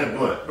 what's in that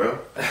blunt, bro?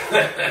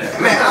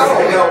 Man, I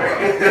don't know, bro.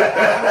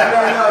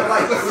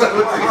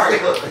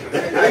 Alright, look.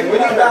 Like, when you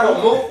battle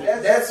Mook,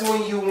 that's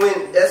when you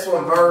went. That's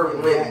when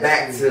Verb went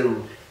back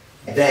to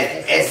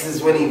that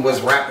essence when he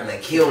was rapping to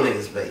kill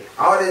niggas, baby.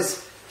 All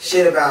this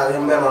shit about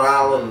him being on the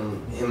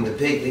island, him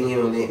depicting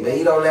him, but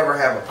he don't ever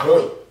have a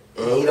point,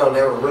 and he don't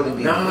ever really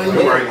be. Nah,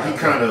 you're right. He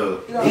kind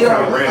of He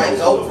don't like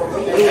go from the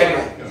Hey,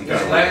 win.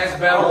 his last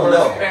battle I don't versus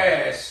know.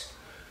 Pass,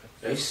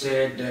 they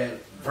said that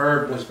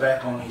Verb was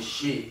back on his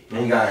shit.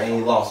 And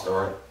he lost,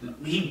 alright.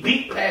 He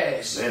beat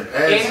Pass Man, in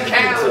Pass has been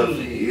tough for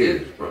Cali.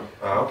 years, bro.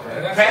 Oh,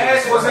 okay.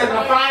 Pass was in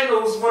the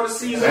finals for the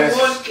season Pass,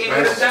 one King of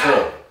Pass the is Dot.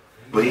 tough,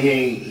 but he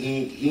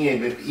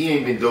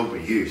ain't been dope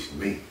in years to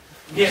me.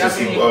 Yeah, Since I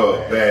he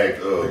mean,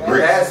 bagged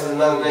bricks. Pass is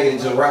another nigga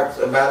that just raps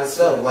about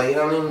himself. Like, he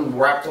don't even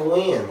rap to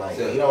win. Like,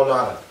 he don't know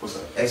how to What's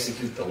up?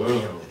 execute the win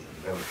with it.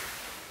 You know?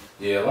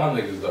 Yeah, a lot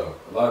of niggas don't.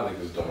 A lot of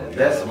niggas don't.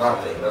 That's my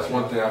thing. That's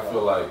one thing I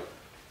feel like,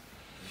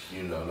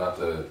 not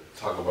to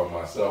talk about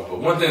myself, but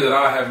one thing that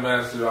I have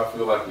mastered, I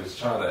feel like, is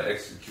trying to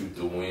execute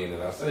the win.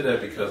 And I say that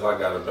because I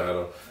got a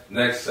battle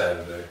next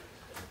Saturday,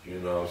 you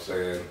know what I'm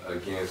saying,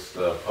 against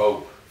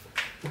Pope.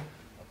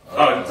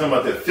 Oh, you talking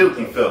about that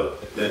filthy fella?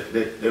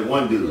 That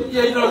one dude?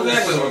 Yeah, you know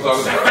exactly what I'm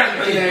talking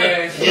about.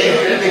 yeah,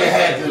 That nigga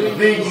had the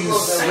venue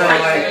smell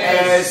like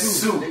ass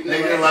soup.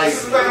 Nigga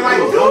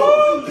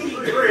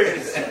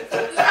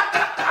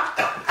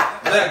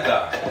That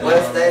guy.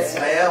 What's that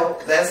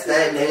smell? That's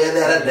that nigga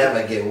that'll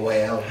never get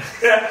well.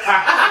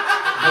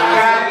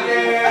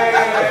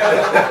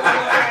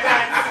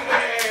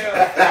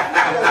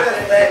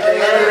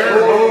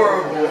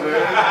 horrible,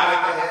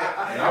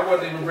 man. And I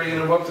wasn't even bringing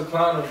him up to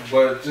clown him,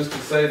 but just to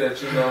say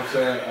that, you know what I'm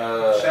saying?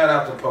 Shout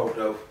out to Pope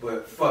though,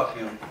 but fuck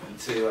him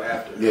until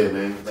after. Yeah,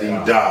 man. Then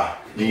you die.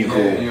 Then you Yeah,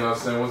 cool. you know what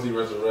I'm saying? Once he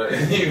resurrected,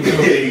 Then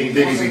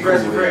he be cool.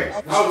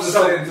 Resurrect. I was just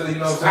saying, to, you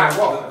know what I'm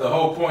saying? The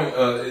whole point,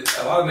 a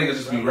lot of niggas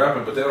just be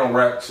rapping, but they don't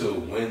rap to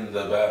win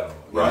the battle.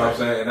 You know what I'm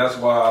saying? And that's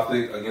why I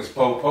think against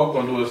Pope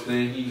gonna do his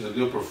thing. He's a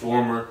good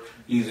performer.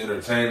 He's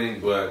entertaining,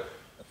 but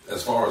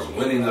as far as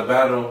winning the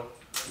battle,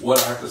 what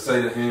I have to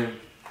say to him,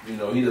 he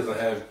doesn't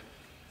have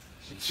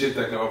shit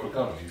that can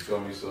overcome him. You feel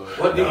me? So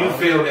What do you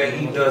feel that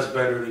he does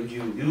better than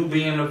you? You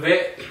being a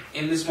vet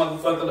in this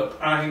motherfucker, the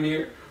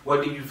pioneer,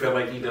 What do you feel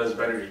like he does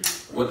better than you?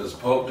 What does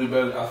Pope do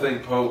better? I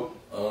think Pope,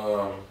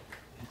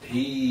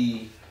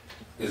 he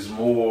is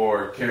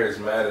more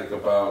charismatic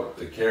about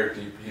the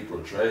character he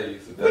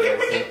portrays. If that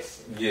makes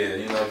sense. Yeah,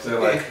 you know what I'm saying?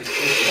 Like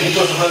he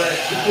puts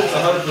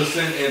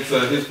 100% into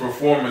his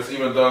performance,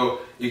 even though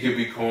it could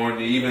be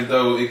corny, even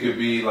though it could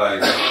be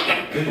like,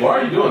 why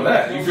are you doing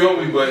that? You feel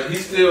me? But he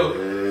still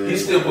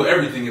put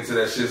everything into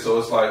that shit. So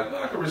it's like,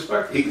 I can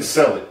respect it. He can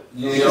sell it.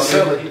 You He know can what I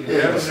sell mean? it. Yeah,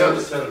 he can sell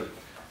it.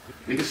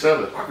 He can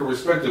sell it. I can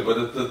respect it,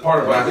 but the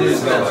part about it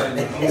is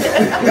like,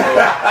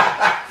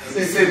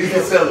 He said he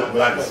can sell it,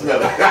 but I can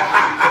smell it.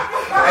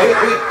 Hey,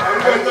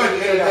 I'm going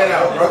to edit that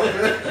out, bro.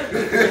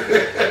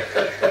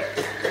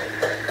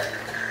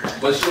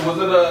 but shit, was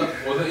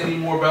it any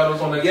more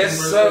battles on that? Yes,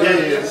 team?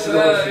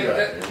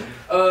 sir.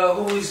 Yeah.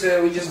 Who we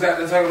said we just got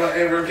to talk about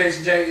Amber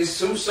Casey J. It's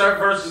Sue Surf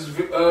versus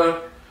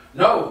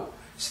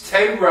it's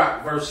Tay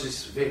Rock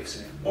versus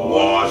Vixen.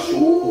 Wash.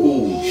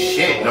 Ooh,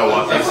 shit. No, I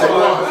think That's a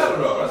fire so. battle,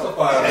 though. That's a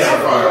fire That's a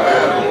battle. fire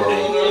battle,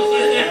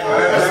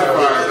 bro. That's a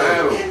fire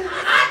battle.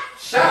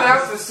 Shout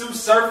out to Sue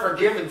Surf for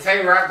giving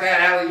Tay Rock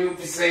that alley-oop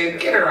and saying,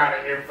 "Get her out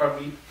of here from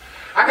me."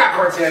 I got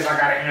Cortez. I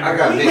got Amber. I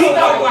got We Vixen.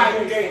 know why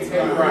you gave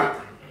Tay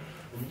Rock.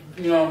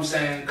 You know what I'm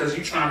saying? Because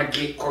you trying to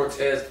get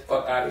Cortez the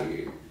fuck out of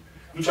here.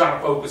 You trying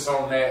to focus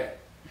on that.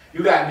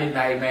 You got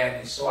Midnight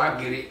Madness, so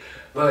I get it.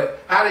 But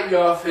how do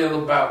y'all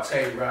feel about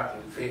Tay Rock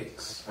and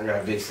Vix? I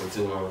got Vixen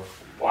too on.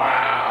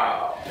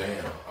 Wow.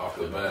 Damn, off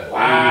the bat.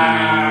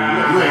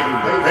 Wow. You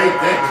ain't they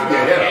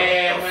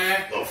Yeah,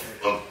 man.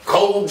 a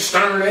cold,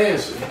 stern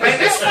answer. Man,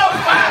 this no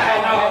fire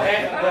and all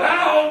that, but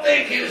I don't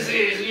think it's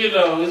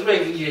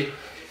making you,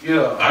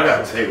 I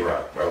got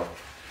Tay-Rock, bro.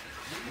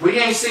 We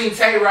ain't seen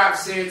Tay Rock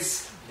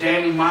since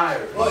Danny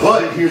Myers.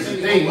 But here's the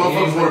thing,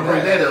 motherfuckers want to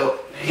bring that up.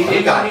 He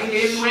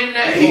didn't win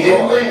that. He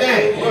didn't win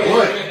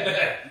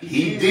that, but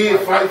he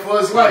did fight for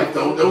his life,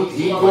 though.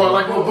 He didn't go out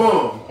like no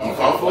bum. He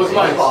fought for his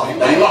life.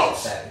 He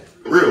lost.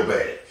 Real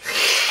bad.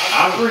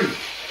 I agree.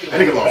 That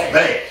nigga lost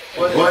bad.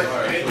 But,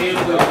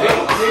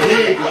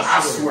 nigga,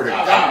 I swear to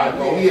God,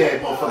 bro, he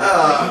had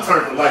motherfuckers. He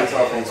turned the lights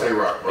off on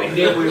Tay-Rock, bro. And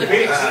then with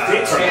Vix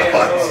Turned the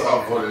lights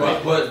off on him.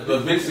 But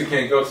Vixen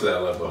can't go to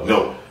that level.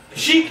 No.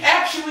 she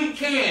actually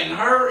can.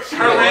 Her last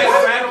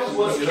battle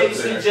was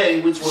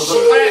KCJ, which was a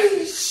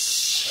classic.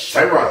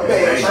 Tay-Rock,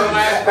 man. Her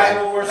last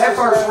battle was That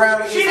first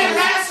round, She done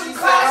had some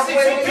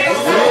classics.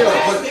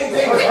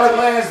 Yeah, but her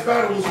last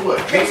battle was what?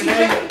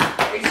 KCJ.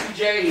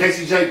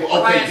 KCJ,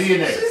 okay,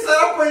 DNA. She said,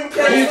 I'm putting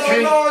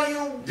K on you.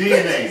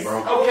 DNA, bro.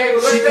 Okay,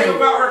 but let's She think can't-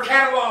 about her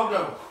catalog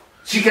though.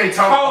 She can't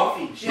talk.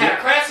 Coffee. She had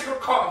a classic of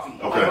Coffee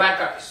on Okay. Black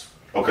Ice.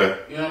 Okay.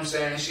 You know what I'm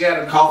saying? She had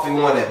a Coffee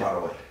won that, by the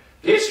way.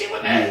 Did she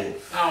win that? Yeah.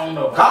 I don't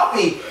know.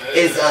 Coffee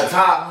is a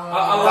top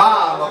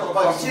five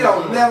motherfucker. She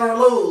don't never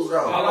lose,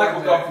 though. I like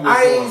what Coffee was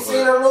I ain't doing, even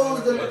seen her lose.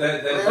 But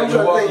that I'm trying to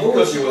Milwaukee think who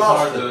cookie she was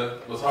lost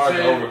hard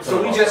to overcome.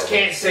 So we just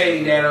can't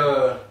say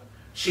that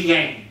she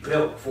ain't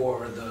built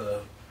for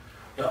the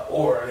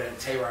aura that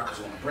Tay Rock is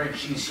gonna bring.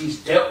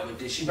 She's dealt with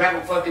this. She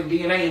battled fucking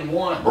DNA and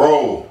won.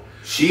 Bro,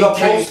 she The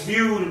can't. most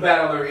viewed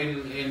battler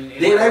in Then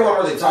they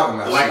weren't really talking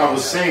about Like shit. I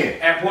was saying,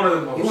 at one of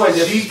the You most.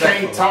 ain't she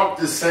can't talk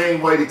the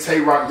same way to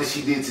Tay-Rock that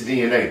she did to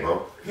DNA,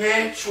 bro.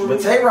 Yeah, true. But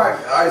Tay Rock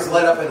always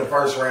let up in the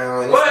first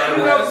round. And But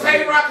you know,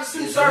 Tay Rock and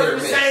Sue It's Surf hit or in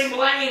the miss. same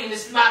lane.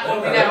 It's not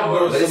gonna be that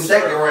hard. But in the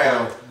second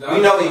round,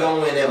 we know he gonna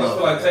win that I feel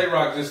like motherfucker.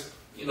 Tay-Rock just,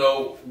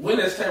 when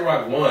has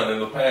Tay-Rock won in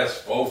the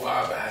past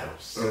 4-5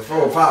 battles? In 4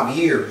 or 5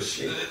 years,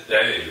 shit.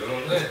 Dang, you know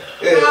what I'm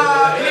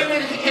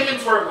saying? Him and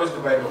Twerk was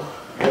debatable.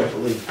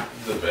 Definitely.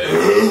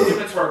 Debatable. Him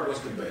and Twerk was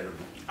debatable.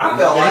 I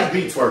felt Yeah, like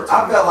he beat Twerk.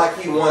 I felt like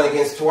he won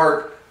against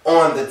Twerk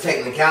on the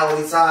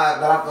technicality side,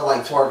 but I feel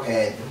like Twerk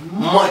had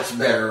much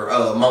better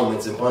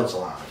moments and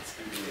punchlines.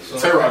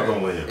 Tay-Rock gonna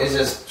win. It's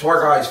just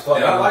Twerk always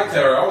fucking. And I like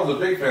Tay-Rock. I was a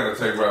big fan of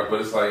Tay-Rock, but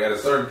it's like at a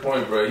certain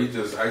point, bro, he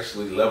just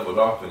actually leveled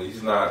off and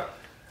he's not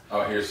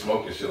out here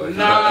smoking shit like he's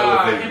not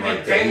Nah, elevating him like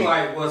and that.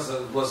 Daylight was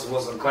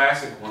a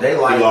classic one. They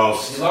like He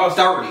lost. He lost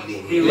 30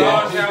 then. He Yeah.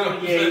 lost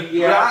out.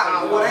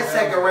 Yeah. Well, that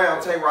second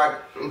round, Tay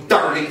Rock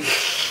 30.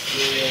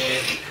 Yeah.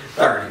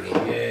 30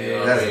 then.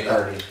 Yeah. That's a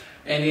 30.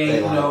 And then They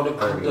you know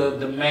like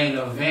the main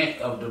event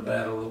of the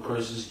battle, of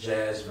course, is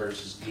Jazz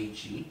versus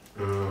Geechee.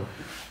 Mm-hmm.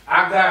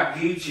 I got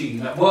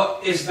Geechee. Well,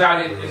 it's not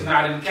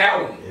in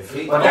Cali. If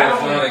he- But Oh, that it's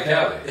don't not in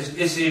Cali.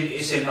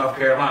 It's in North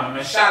Carolina,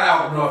 man. Shout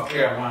out to North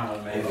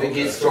Carolina, man. If it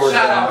gets towards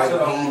Shout that out to the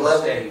Mike P home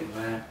level. state,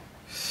 man.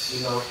 You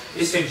know,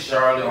 it's in I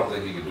Charlotte. don't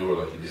think he could do it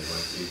like he did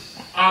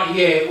like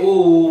he. Yeah,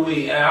 ooh,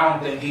 I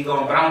don't think he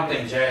going, but I don't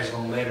think Jazz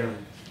gonna let him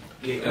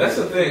get. And that's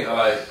the thing,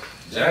 like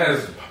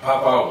Jazz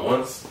pop out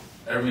once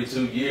every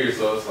 2 years,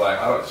 so it's like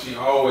she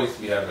always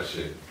be having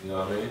shit. You know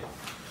what I mean?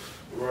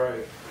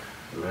 Right.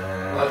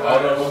 Like all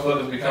them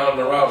motherfuckers be counting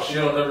her out. She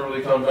don't never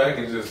really come back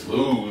and just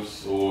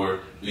lose or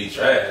be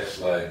trash.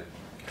 Like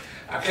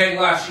I can't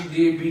lie, she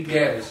did beat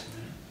Gaddis.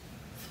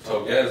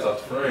 told Gaddis out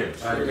the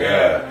frame.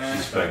 Yeah,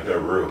 she spanked that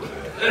real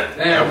bad.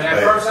 Damn, man.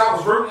 At first I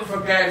was rooting for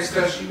Gaddis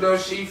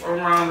because she from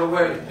around the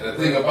way. And the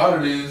thing about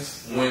it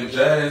is, when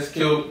Jazz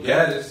killed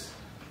Gaddis,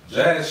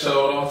 Jazz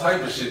showed all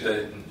type of shit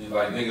that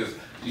like niggas.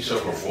 She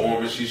showed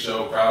performance. She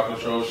showed crowd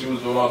control. She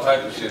was doing all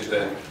type of shit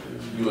that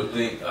you would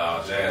think,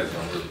 oh, Jazz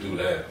don't really do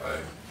that.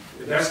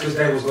 Like that's because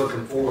they was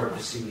looking forward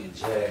to seeing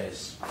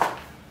Jazz.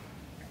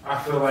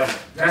 I feel like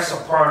that's a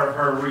part of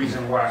her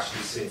reason why she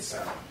sits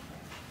out.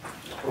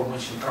 But when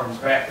she comes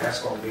back,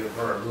 that's gonna give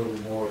her a little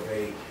more of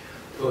a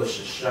push,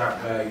 a shock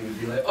value to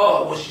be like,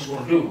 oh, what she's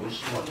gonna do? What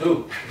she's gonna do? You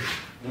know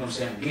what I'm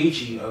saying?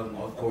 Geechee,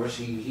 of course,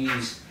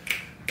 he's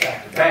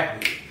back to back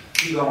with it.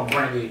 He gonna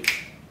bring it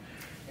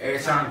every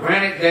time.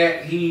 Granted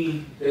that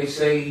they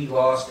say he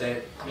lost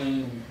that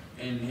clean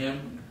in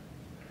him.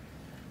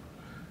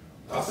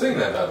 I seen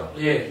that battle.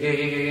 Yeah.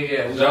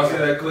 Did y'all see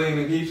that clean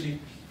and Geechee?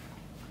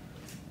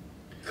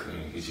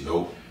 Clean, get you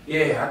dope.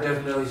 Yeah, I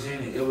definitely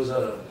seen it. It was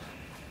a.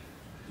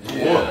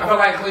 Yeah. I feel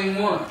like clean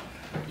one.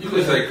 You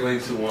could say clean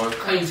 2-1.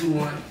 Clean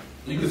 2-1.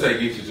 You could say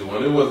Geechee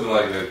 2-1. It wasn't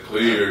like a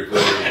clear,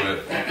 but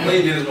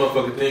Clean did his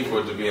motherfucking thing for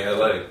it to be in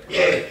LA. Yeah,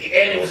 and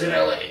it was in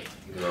LA.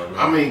 You know what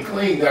I mean,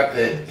 Clean got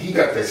that. He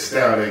got that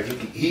style that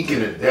he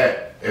can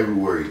adapt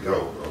everywhere he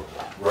go, bro.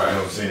 Right. You know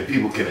what I'm saying?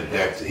 People can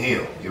adapt to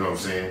him. You know what I'm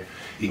saying?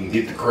 He can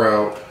get the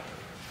crowd,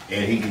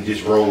 and he can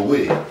just roll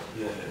with it.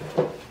 Yeah.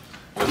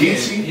 He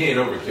ain't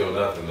overkill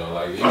nothing though.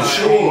 Like I'm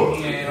sure.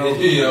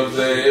 you know what I'm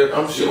saying?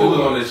 I'm He sure. was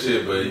on this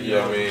shit, but you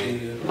know what I mean?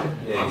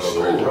 He ain't I'm go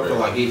sure. crazy. I feel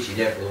like Geechee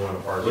definitely won the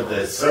first But one.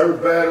 that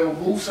surf battle,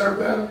 who surf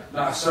battle?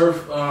 Nah,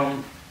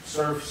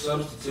 Surf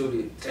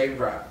substituted Tay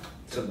Rock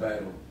to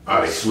battle.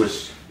 Oh, they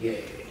switched. Yeah.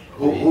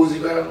 Who's he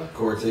battling?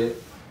 Quartet.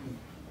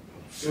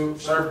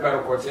 Surf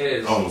battle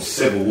Cortez. On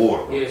Civil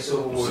War. Yeah,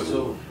 Civil War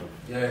Civil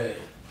 2. Yeah.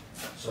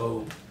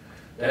 So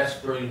that's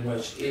pretty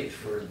much it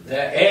for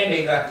that. And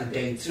they got the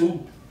day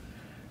 2.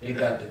 They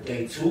got the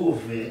day 2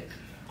 event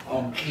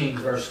on King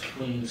vs.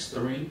 Queens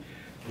 3.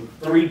 With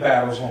 3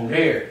 battles on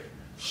there.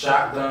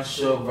 Shotgun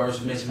Shook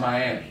versus Miss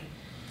Miami.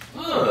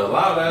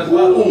 Loud ass battle.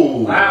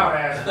 Ooh. Loud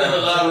ass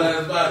battle. Loud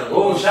ass battle.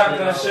 Oh,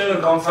 Shotgun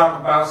Shook gonna talk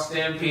about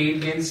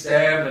Stampede getting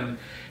stabbed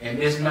and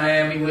Miss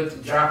Miami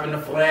with dropping the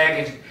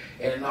flag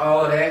and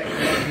all of that.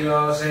 You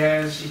know what I'm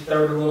saying? She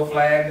threw the little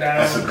flag down.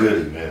 That's a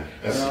goodie, man.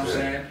 That's You know a what I'm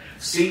goodie.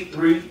 saying?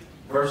 C3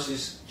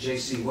 versus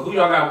JC. Well, who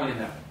y'all got winning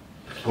now?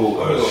 Who?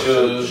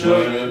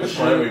 Miss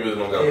Miami really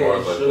don't got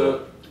bars like that.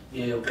 Shook.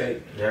 Yeah,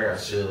 okay. Yeah, I got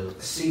Suge.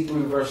 C3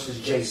 versus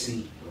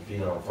JC. If you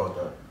don't fuck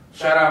up.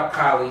 Shout out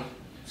Kali,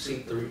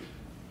 C3.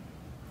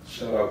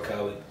 Shout out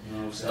Cali. You know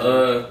what I'm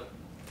saying?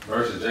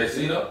 Versus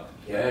JC though?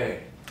 Yeah.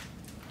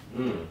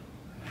 I'm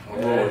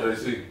going with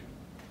JC.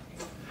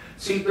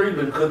 C3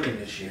 been cooking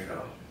this year,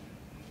 though.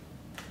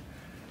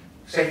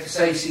 Safe to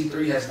say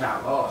C3 has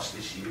not lost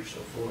this year so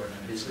far.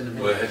 It's been a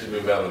But minute. has she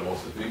been battling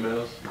most of the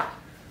females?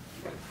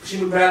 She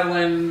been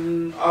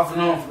battling off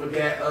and on for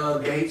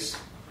the Gates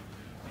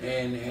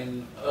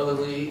and other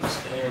leagues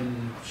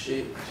and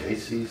shit.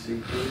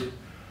 JCC3?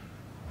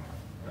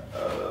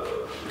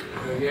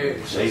 Yeah.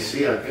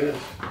 JC, I guess.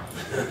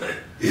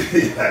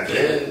 I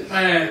guess.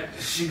 Man,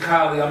 she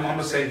Kali. I'm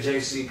gonna say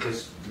JC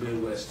because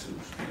Midwest too.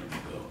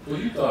 Who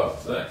you thought?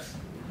 Sex?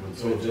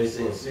 Between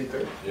JC and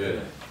C3. Yeah.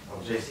 Oh,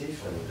 JC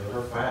finna do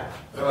her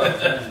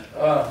 5.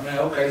 Oh man.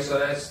 Okay, so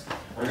that's.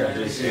 I got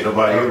JC. Ain't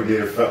nobody ever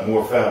did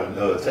more foul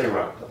than Tay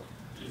Rock, though.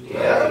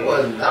 Yeah, that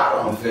wasn't.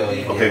 I don't feel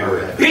you. Okay, go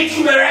ahead. Bitch,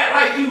 you better act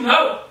like you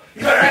know.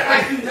 You better act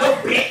like you know,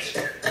 bitch.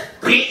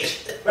 Bitch.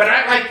 Better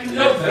act like you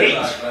know,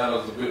 bitch.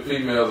 Battles with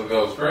females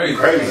goes crazy.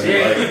 Crazy.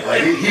 Yeah.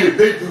 Like he'd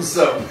been through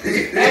something.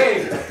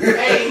 Hey,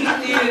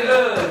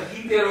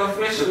 he did an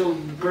official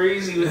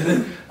breezy with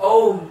the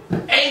old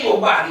angle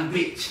body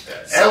bitch.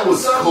 That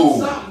was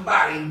cool.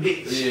 Somebody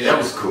bitch. Yeah. That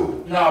was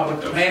cool. No,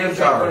 but the man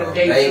dropped on the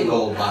day 2.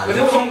 Bagel But body.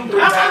 there was only 3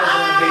 battles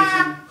on day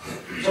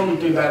 2. There's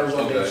only 3 battles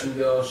on day Okay. 2,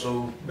 y'all.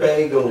 So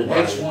Bagel the body.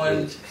 next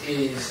one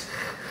is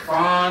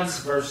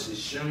Fonz versus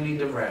Shuni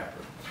the rapper.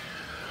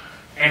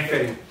 And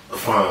Fetty.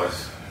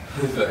 Fonz.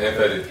 And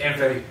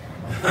Fetty.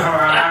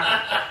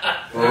 Alright.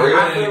 For real?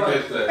 I feel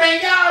catch that. like,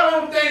 man, y'all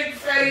don't think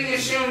Fetty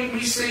and Shuni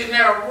be sitting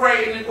there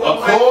writing and going Of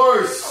like,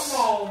 course.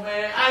 come on,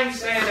 man. I ain't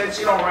saying that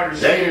you don't write her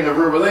They shit. ain't in a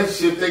real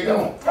relationship, they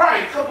don't.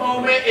 Right, come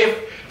on, man.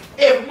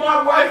 If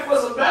my wife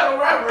was a battle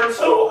rapper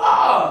too,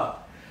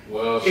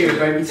 Well, here, shit.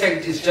 baby,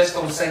 take this. Just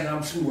don't say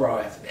I'm too raw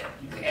after that.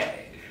 You can have it.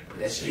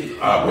 That's it. Do you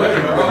know I'm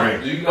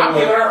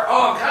giving what? her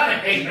all kind of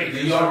hate. Do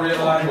y'all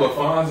realize what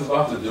Fonz is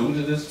about to do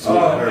to this?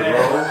 Oh, Her, man.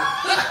 bro.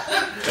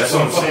 That's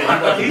what I'm saying. You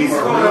about to do He's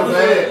her gonna real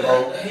bad,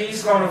 bro. flip.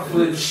 He's gonna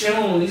flip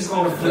Shun. He's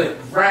gonna flip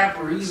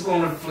rapper. He's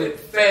gonna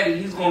flip Fetty.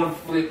 He's gonna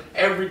flip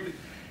everything.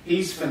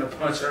 He's finna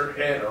punch her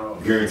head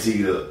off.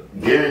 Guarantee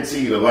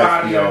the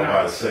life of y'all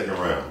by the second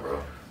round,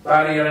 bro.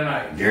 Body of the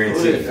night. Who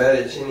Guarantee did it.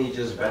 Fettuccine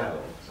just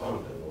battle?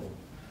 Something.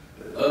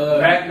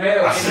 Mac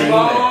Mel. I He seen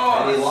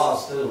lost. And he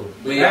lost too.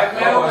 But yeah,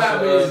 Mac Mel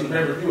got busy.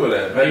 Pay-per-view of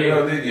that. Mac Yeah.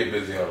 Mel did get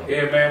busy on him.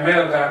 Yeah, man,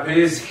 Mel got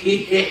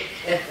busy.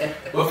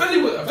 But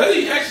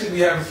Fetty actually be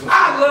having some.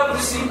 I'd love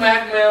to see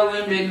Mac Mel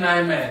in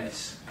Midnight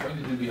Madness.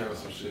 Fetty do be having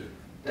some shit.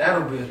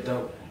 That'll be a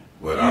dope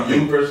one. But I You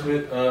think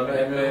personally, Mac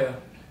Mac Mel, Mel.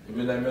 in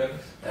Midnight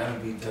Madness. That'll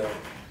be dope.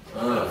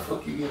 How the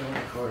fuck you get on the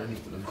car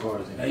and put them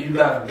cars in? And you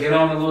gotta get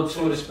on the little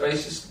Twitter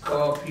spaces,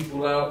 call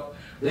people out,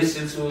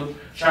 listen to them,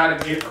 try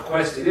to get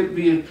requested.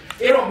 It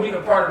don't be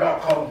the part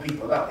about calling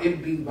people out.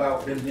 It be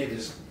about them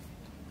niggas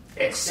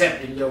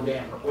accepting your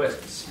damn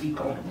request to speak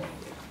on them.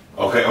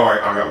 Okay, all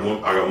right. I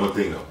got one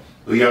thing though.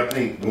 Do y'all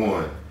think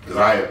one? Because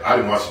I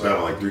didn't watch the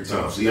battle like 3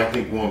 times. So y'all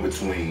think one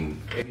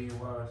between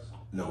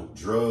no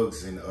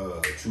drugs and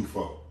True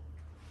Folk?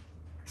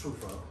 True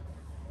Folk.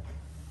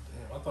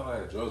 Damn, I thought I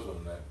had drugs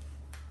with that.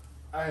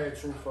 I had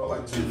True Folk.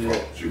 Like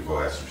True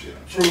Folk had some shit.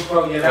 True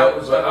Folk, yeah, that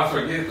was. But I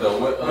forget though.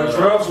 What the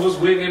drugs was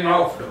wigging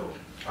off though.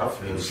 I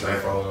feel the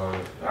same.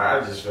 I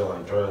just feel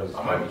like drugs.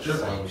 I might be the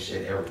tripping. same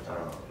shit every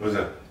time. What's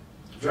that?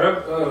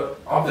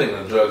 I'm thinking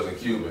of drugs in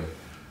Cuban.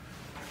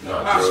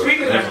 No,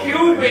 speaking of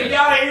Cuban,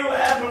 y'all hear what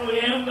happened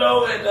with him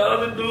though? And the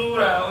other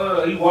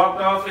dude, he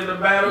walked off in the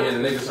battle. Yeah,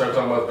 the nigga started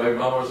talking about his baby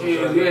mama or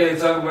something. Yeah,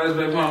 talking about his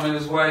baby mama and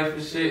his wife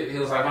and shit. He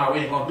was like, "No, we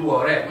ain't gonna do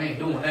all that. We ain't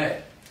doing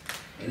that."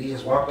 And he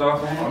just walked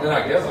off on I him. mean,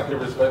 I guess I can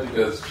respect it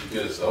because she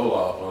could have stole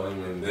off on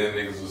him, and then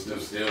niggas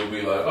would still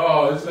be like,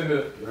 "Oh, this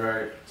nigga,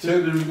 Right.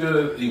 Tinder be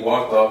good." He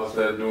walked off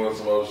instead of doing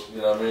some other,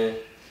 you know what I mean?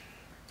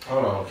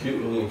 Hold on,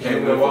 Cuban.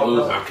 Can't win for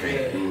losing. I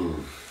can't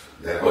lose.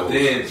 But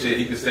then, shit,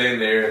 he could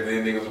stand there, and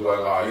then niggas would be like,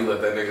 "Oh, you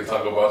let that nigga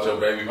talk about your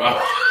baby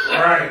mama."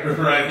 Right.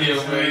 Right, you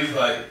know what I mean? He's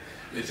like,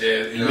 bitch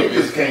ass, you know what I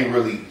mean? Niggas can't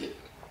really.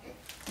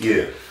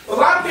 Yeah. A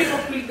lot of people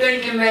be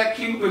thinking that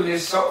Cuban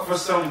is so for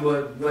something,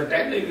 but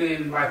that nigga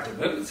in like the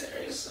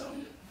military or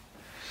something.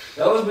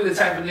 Those be the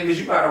type of niggas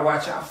you gotta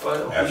watch out for.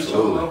 They'll beat your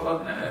Absolutely.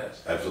 motherfucking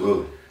ass.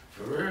 Absolutely.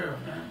 For real,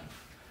 man.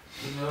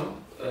 You know?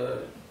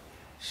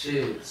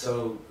 Shit.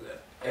 So,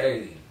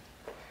 hey.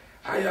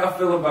 How y'all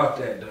feel about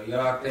that though?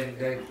 Y'all think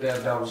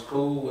that was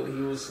cool what he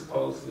was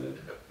supposed to?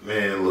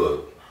 Man,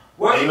 look.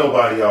 What? Ain't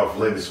nobody off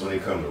limits when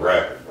it comes to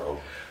rapping, bro.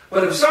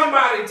 But if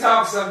somebody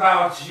talks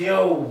about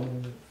your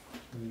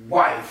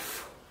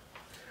wife,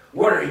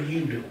 what are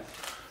you doing?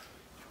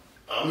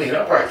 I mean,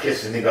 I'll probably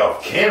catch a nigga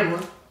off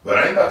camera, but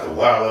I ain't about to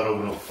wild out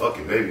over no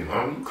fucking baby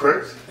mama. You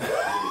crazy?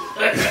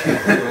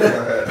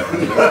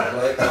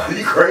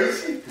 You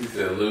crazy? He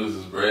said lose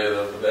his bread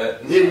over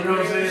that. Yeah, you know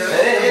what I'm saying?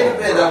 It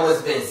depends on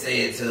what's been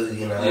said too,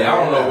 you know. Yeah, I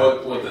don't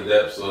know what the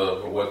depths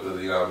of, or what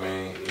the, you know what I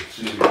mean, if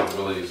she was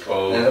really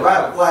exposed. And if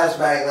I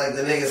flashback, like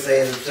the nigga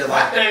saying some shit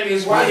My like, thing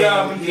is, why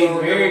y'all be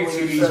getting married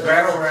to these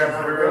battle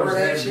rap girls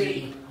that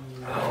be?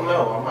 I don't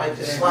know, I might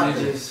just slap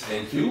this.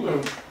 In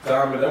Cuban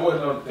time, that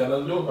wasn't got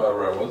nothing to do about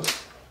rap, was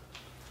it?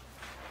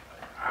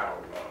 I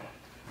don't know.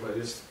 But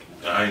it's.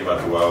 I ain't about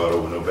to wild out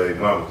over no baby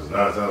mama, because 9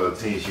 times out of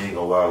 10, she ain't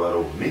gonna wild out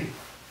over me.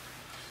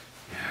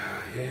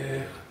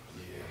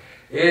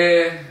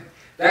 Yeah.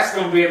 That's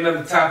gonna be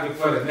another topic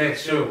for the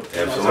next show.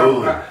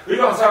 Absolutely. We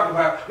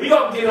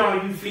gonna get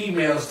on you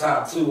females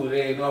top 2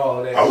 and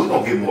all that. Oh, we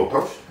gonna get more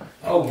personal.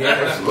 Oh yeah.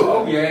 Absolutely.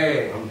 Oh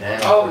yeah. I'm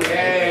down Oh for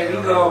yeah. that.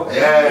 We go.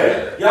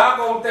 Yeah. Y'all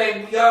gonna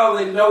think we all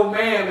in no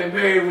man and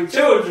married with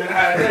children.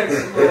 How that's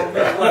a little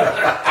bit like.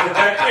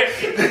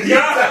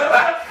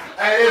 Y'all.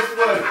 Hey, it's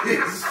funny.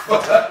 It's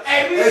funny.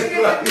 Hey,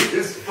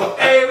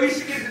 we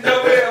should get the no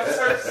man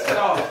search.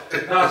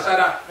 No,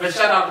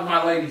 shout out to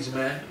my ladies,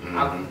 man.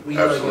 We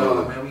love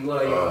y'all, man. We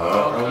love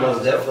y'all.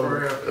 Almost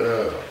definitely.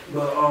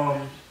 But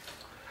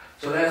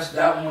so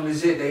that one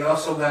is it. They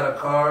also got a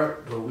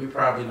card, but we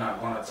probably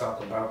not gonna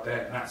talk about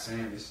that. Not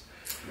saying this.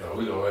 No,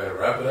 we gonna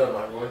wrap it up,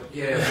 my boy.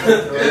 Yeah. For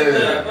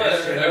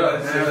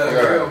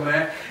real,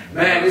 man.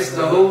 Man, this is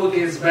the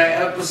Hooligans,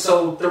 man.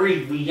 Episode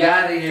 3. We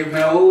out of here,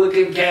 man.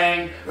 Hooligan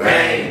gang.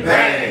 Bang,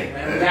 bang.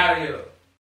 Man, we out of here.